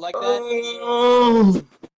 Yeah, you like that? Yeah.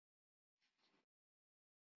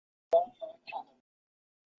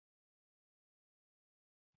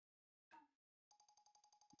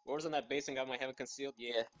 Wars on that base and got my heaven concealed?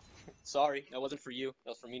 Yeah. Sorry, that wasn't for you.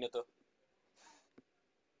 That was for Minato.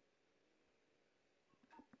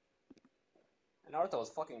 And Naruto was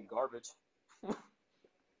fucking garbage.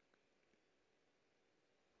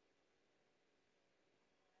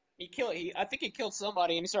 I think he killed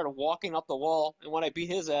somebody and he started walking up the wall. And when I beat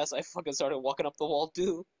his ass, I fucking started walking up the wall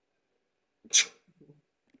too. Stop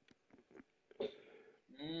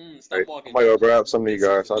Right. I'm walking, gonna go bitch. grab some of you Bitch.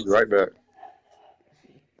 guys. I'll be right back.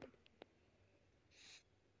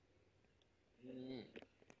 Mm.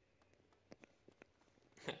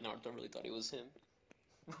 Naruto really thought he was him.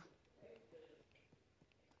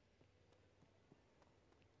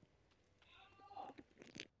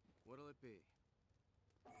 What'll it be?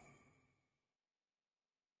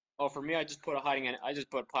 Oh, for me, I just put hiding in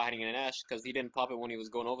an ash because he didn't pop it when he was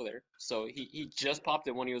going over there. So he just popped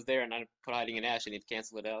it when he was there, and I put hiding in ash, and he'd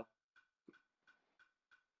cancel it out.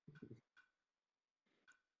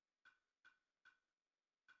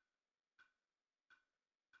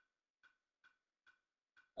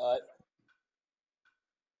 Uh,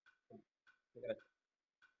 I gotta,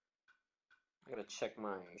 I gotta check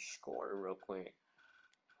my score real quick.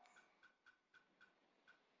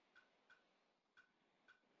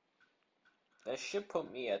 That should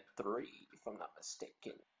put me at 3, if I'm not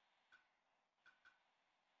mistaken.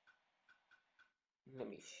 Let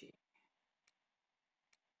me see.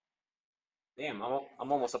 Damn,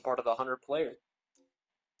 I'm almost a part of the 100 players.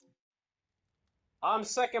 I'm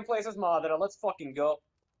second place as Madara. Let's fucking go.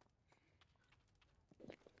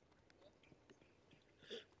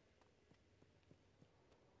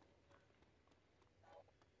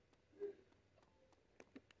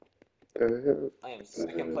 I am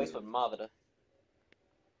second place with Madara.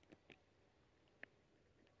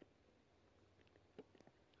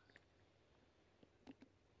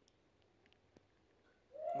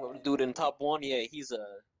 that dude in top one, yeah, he's a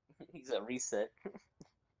he's a reset.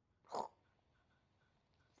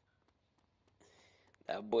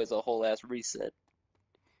 That boy's a whole ass reset.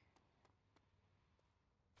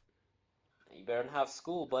 You better not have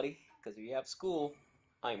school, buddy, because if you have school,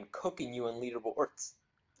 I'm cooking you on leaderboards.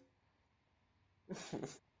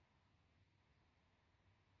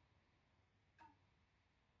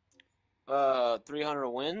 300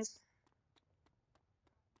 wins?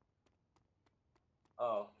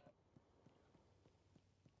 Oh,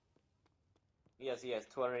 yes, he has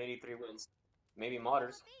 283 wins. Maybe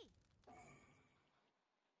modders.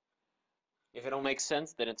 If it don't make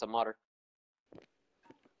sense, then it's a modder.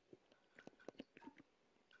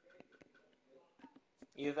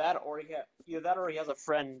 Either that or he has a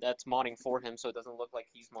friend that's modding for him, so it doesn't look like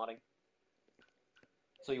he's modding.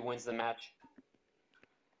 So he wins the match.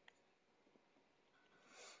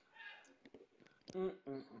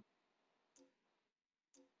 Mm-mm-mm.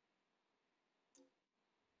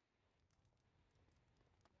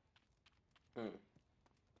 Hmm.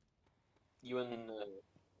 You in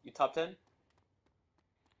you top 10?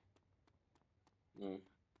 Hmm.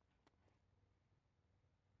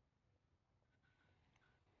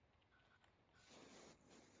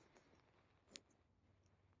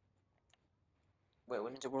 Wait,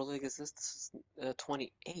 what Ninja World League is this? This is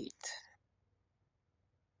 28.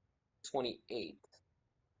 28.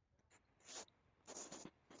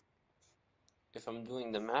 If I'm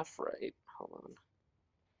doing the math right, hold on.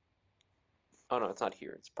 Oh no, it's not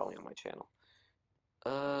here. It's probably on my channel.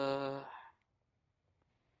 Uh,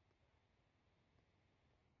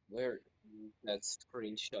 where is that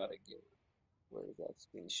screenshot again? Where is that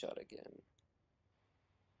screenshot again?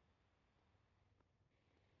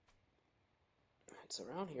 It's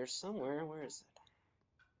around here somewhere. Where is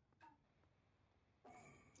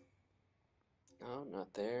it? No,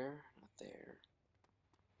 not there. Not there.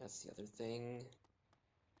 That's the other thing.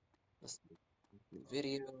 Let's do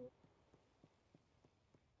video.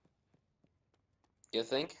 You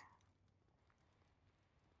think?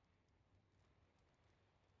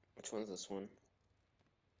 Which one's this one?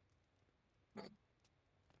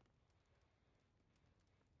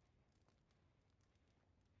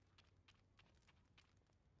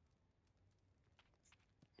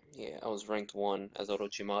 Yeah, I was ranked 1 as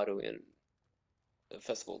Orochimaru in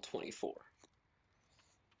Festival 24.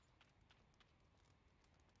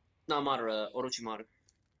 No, Madara, Orochimaru.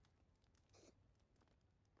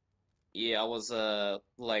 Yeah, I was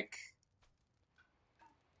like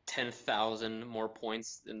 10,000 more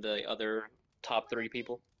points than the other top 30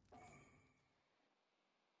 people.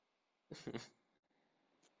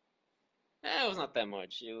 It was not that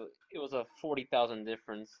much. It was a 40,000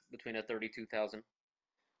 difference between a 32,000.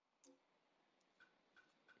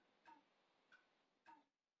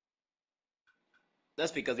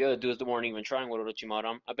 That's because the other dudes weren't even trying with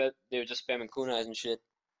Orochimaru. I bet they were just spamming kunais and shit.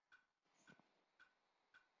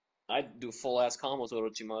 I do full ass combos with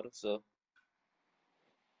Orochimaru, so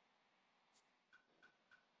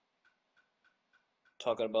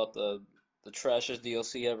talking about the trashiest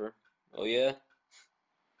DLC ever. Oh yeah?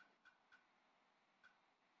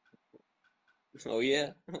 Oh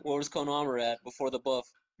yeah? Where was Konohamaru at before the buff?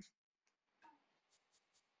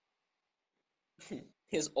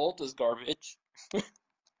 His ult is garbage.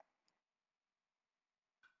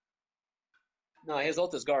 No, his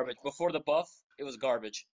ult is garbage. Before the buff, it was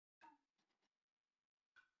garbage.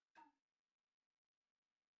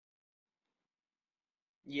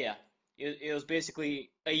 Yeah. It was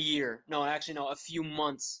basically a year. No, actually no, a few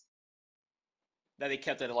months that they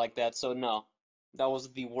kept it like that, so no. That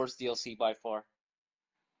was the worst DLC by far.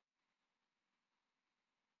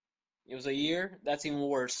 It was a year? That's even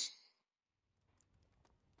worse.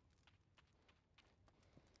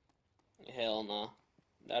 Hell no.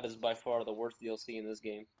 That is by far the worst DLC in this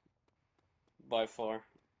game. By far.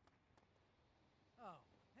 Oh,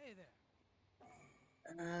 hey there.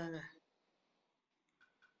 Uh,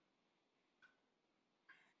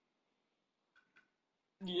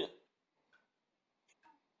 yeah.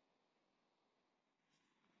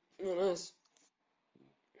 Oh, nice.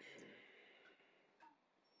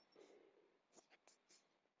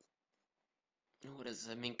 What is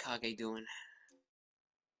Minkage doing?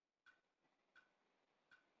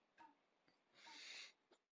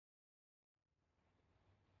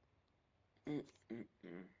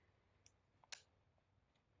 Mm-mm-mm.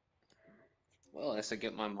 Well, I guess I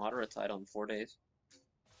get my moderate title in 4 days.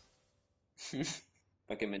 If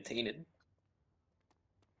I can maintain it.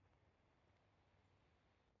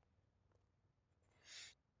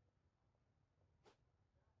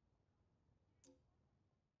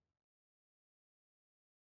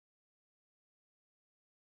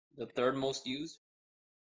 The third most used?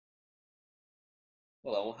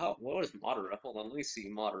 Hold on, what is Madara? Hold on, let me see.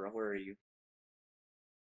 Madara, where are you?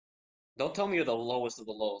 Don't tell me you're the lowest of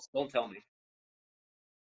the lowest. Don't tell me.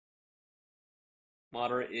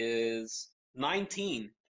 Madara is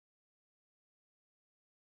 19.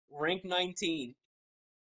 Rank 19.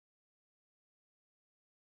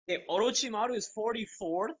 Okay, Orochimaru is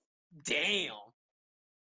 44th? Damn.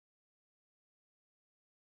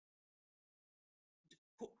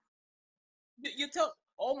 You tell.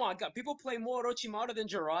 Oh my god, people play more Orochimaru than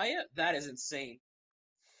Jiraiya? That is insane.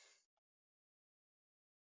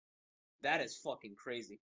 That is fucking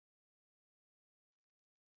crazy.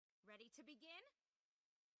 Ready to begin?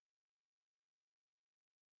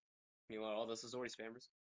 Meanwhile, all this is already spammers.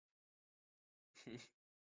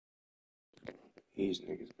 These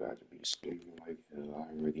niggas about to be screaming like hell.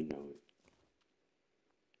 I already know it.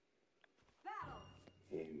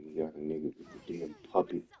 And we got a nigga with the damn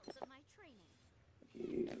puppy. Results of my training.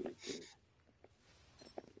 Yeah,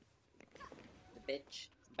 The bitch.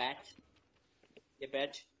 Batch. Yeah,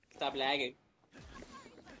 bitch. Stop lagging.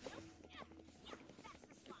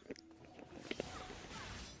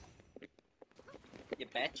 You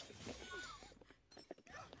bitch.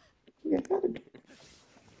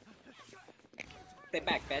 Stay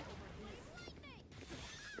back, bitch.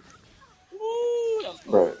 Woo, that was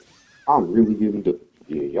close. bruh. I'm really giving the.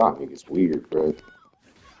 Yeah, y'all niggas weird, bruh.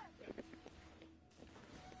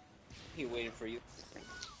 He waiting for you.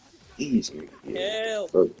 These niggas, yeah,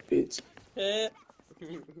 Help! fuck bitch. Help!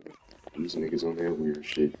 These niggas on that weird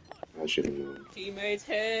shit. I should have known. Teammates,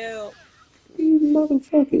 help! These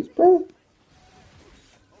motherfuckers, bruh.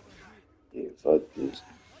 Yeah, fuck this.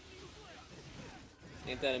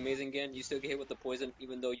 Ain't that amazing again? You still get hit with the poison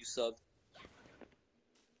even though you subbed.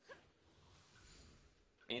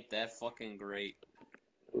 Ain't that fucking great?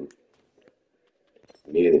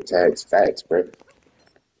 Nigga tags facts, bruh.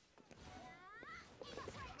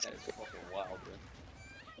 That is fucking wild, bro.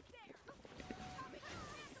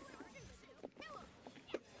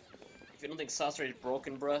 If you don't think Sasori is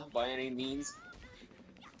broken, bruh, by any means,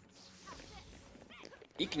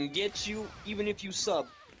 he can get you even if you sub.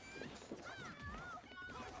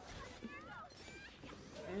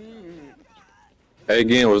 Hey,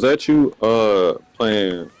 again, was that you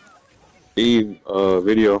playing Eve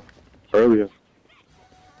video earlier?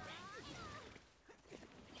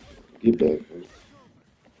 Get back, man.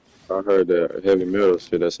 I heard that heavy metal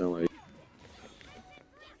shit. That sound like.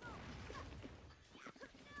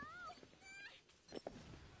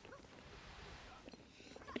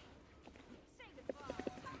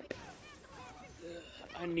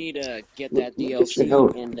 I need to get Look, that look at your DLC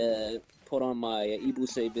health. and put on my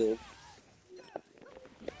Ibuse build.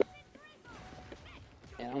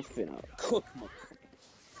 And I'm finna cook my.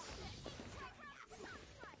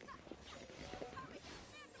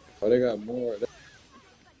 Oh, they got more.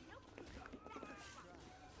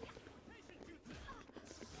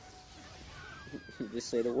 Just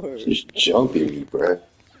say the word. Just jumping me, bruh.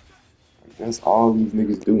 That's all these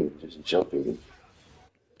niggas doing. Just jumping me.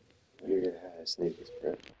 Weird ass niggas,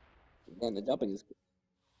 bruh. Man, jumping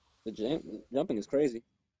is crazy.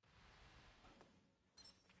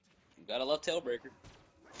 You gotta love Tailbreaker.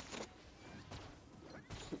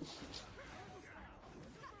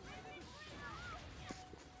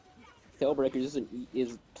 Tailbreaker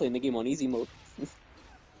is playing the game on easy mode.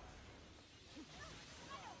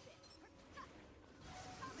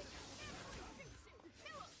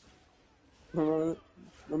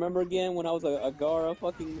 Remember again when I was a Gara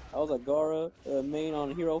main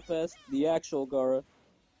on Hero Fest, the actual Gara,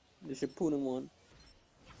 the Shippuden one.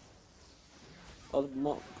 I was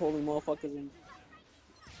pulling motherfuckers in.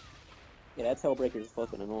 Yeah, that Tailbreaker is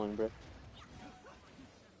fucking annoying, bro.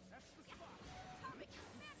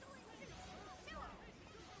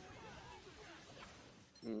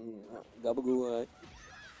 Gabagoo,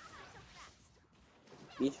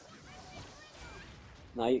 bitch.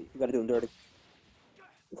 Nah, you gotta do him dirty.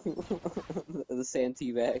 The sand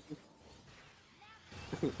tea bag.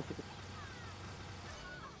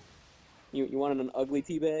 You wanted an ugly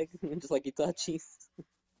tea bag, just like Itachi's.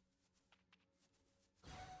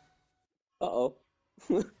 Uh-oh.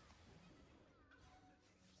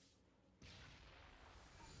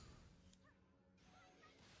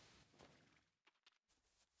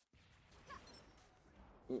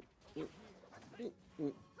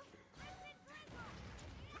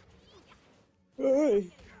 Hey,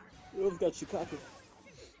 I've got Shikake.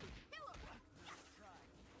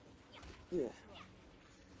 Yeah.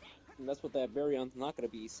 And that's what that Barion's not gonna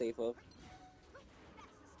be safe of.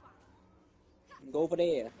 Go over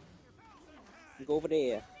there. Go over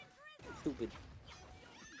there. Stupid.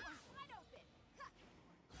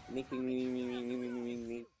 Mink, mink, mink, mink, mink, mink, mink, mink,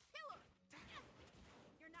 mink.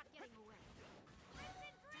 You're not getting away.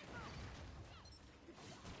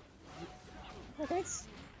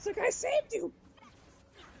 The guy saved you!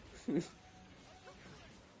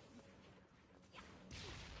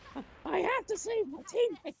 I have to save my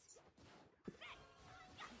teammates!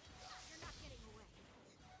 You're not getting away.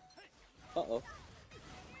 Uh-oh.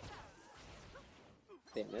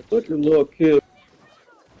 Damn it. Look at little kid.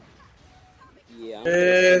 Yeah, I'm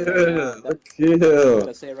Yeah, gonna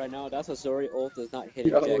look say right now, that Sasori ult does not hit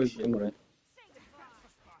He always injection, been bruh. like,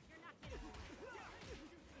 You're not getting away.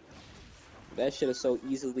 That shit is so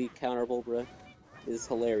easily counterable, bruh. It's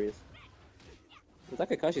hilarious. Is that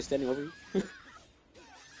Kakashi standing over you?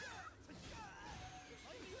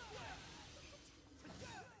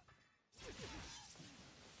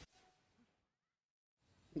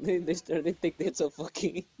 They think it's a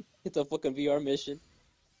fucking VR mission.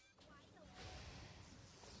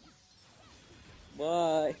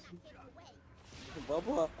 Why?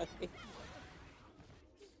 Bye-bye.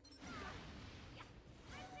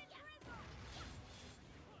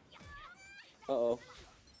 Uh-oh.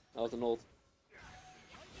 That was an ult.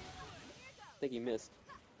 I think he missed.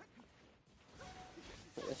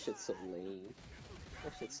 Oh, that shit's so lame.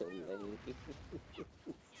 That shit's so lame.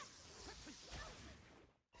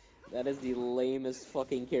 That is the lamest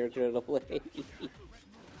fucking character to play.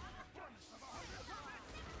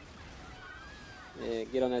 Yeah,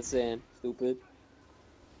 get on that sand, stupid.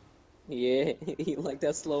 Yeah, you like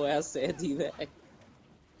that slow ass sandy bag.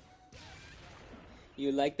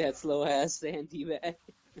 You like that slow ass sandy bag.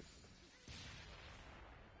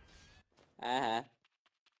 Aha.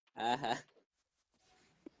 Aha.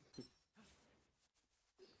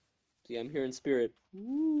 See, I'm here in spirit.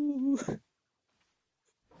 Woo.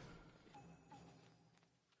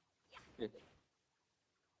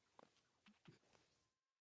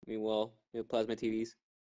 Meanwhile, plasma TVs.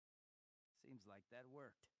 Seems like that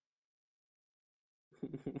worked.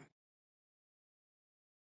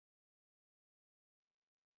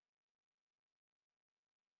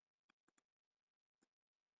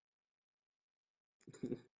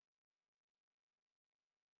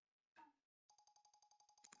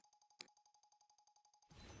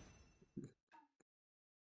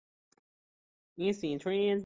 You seen trans?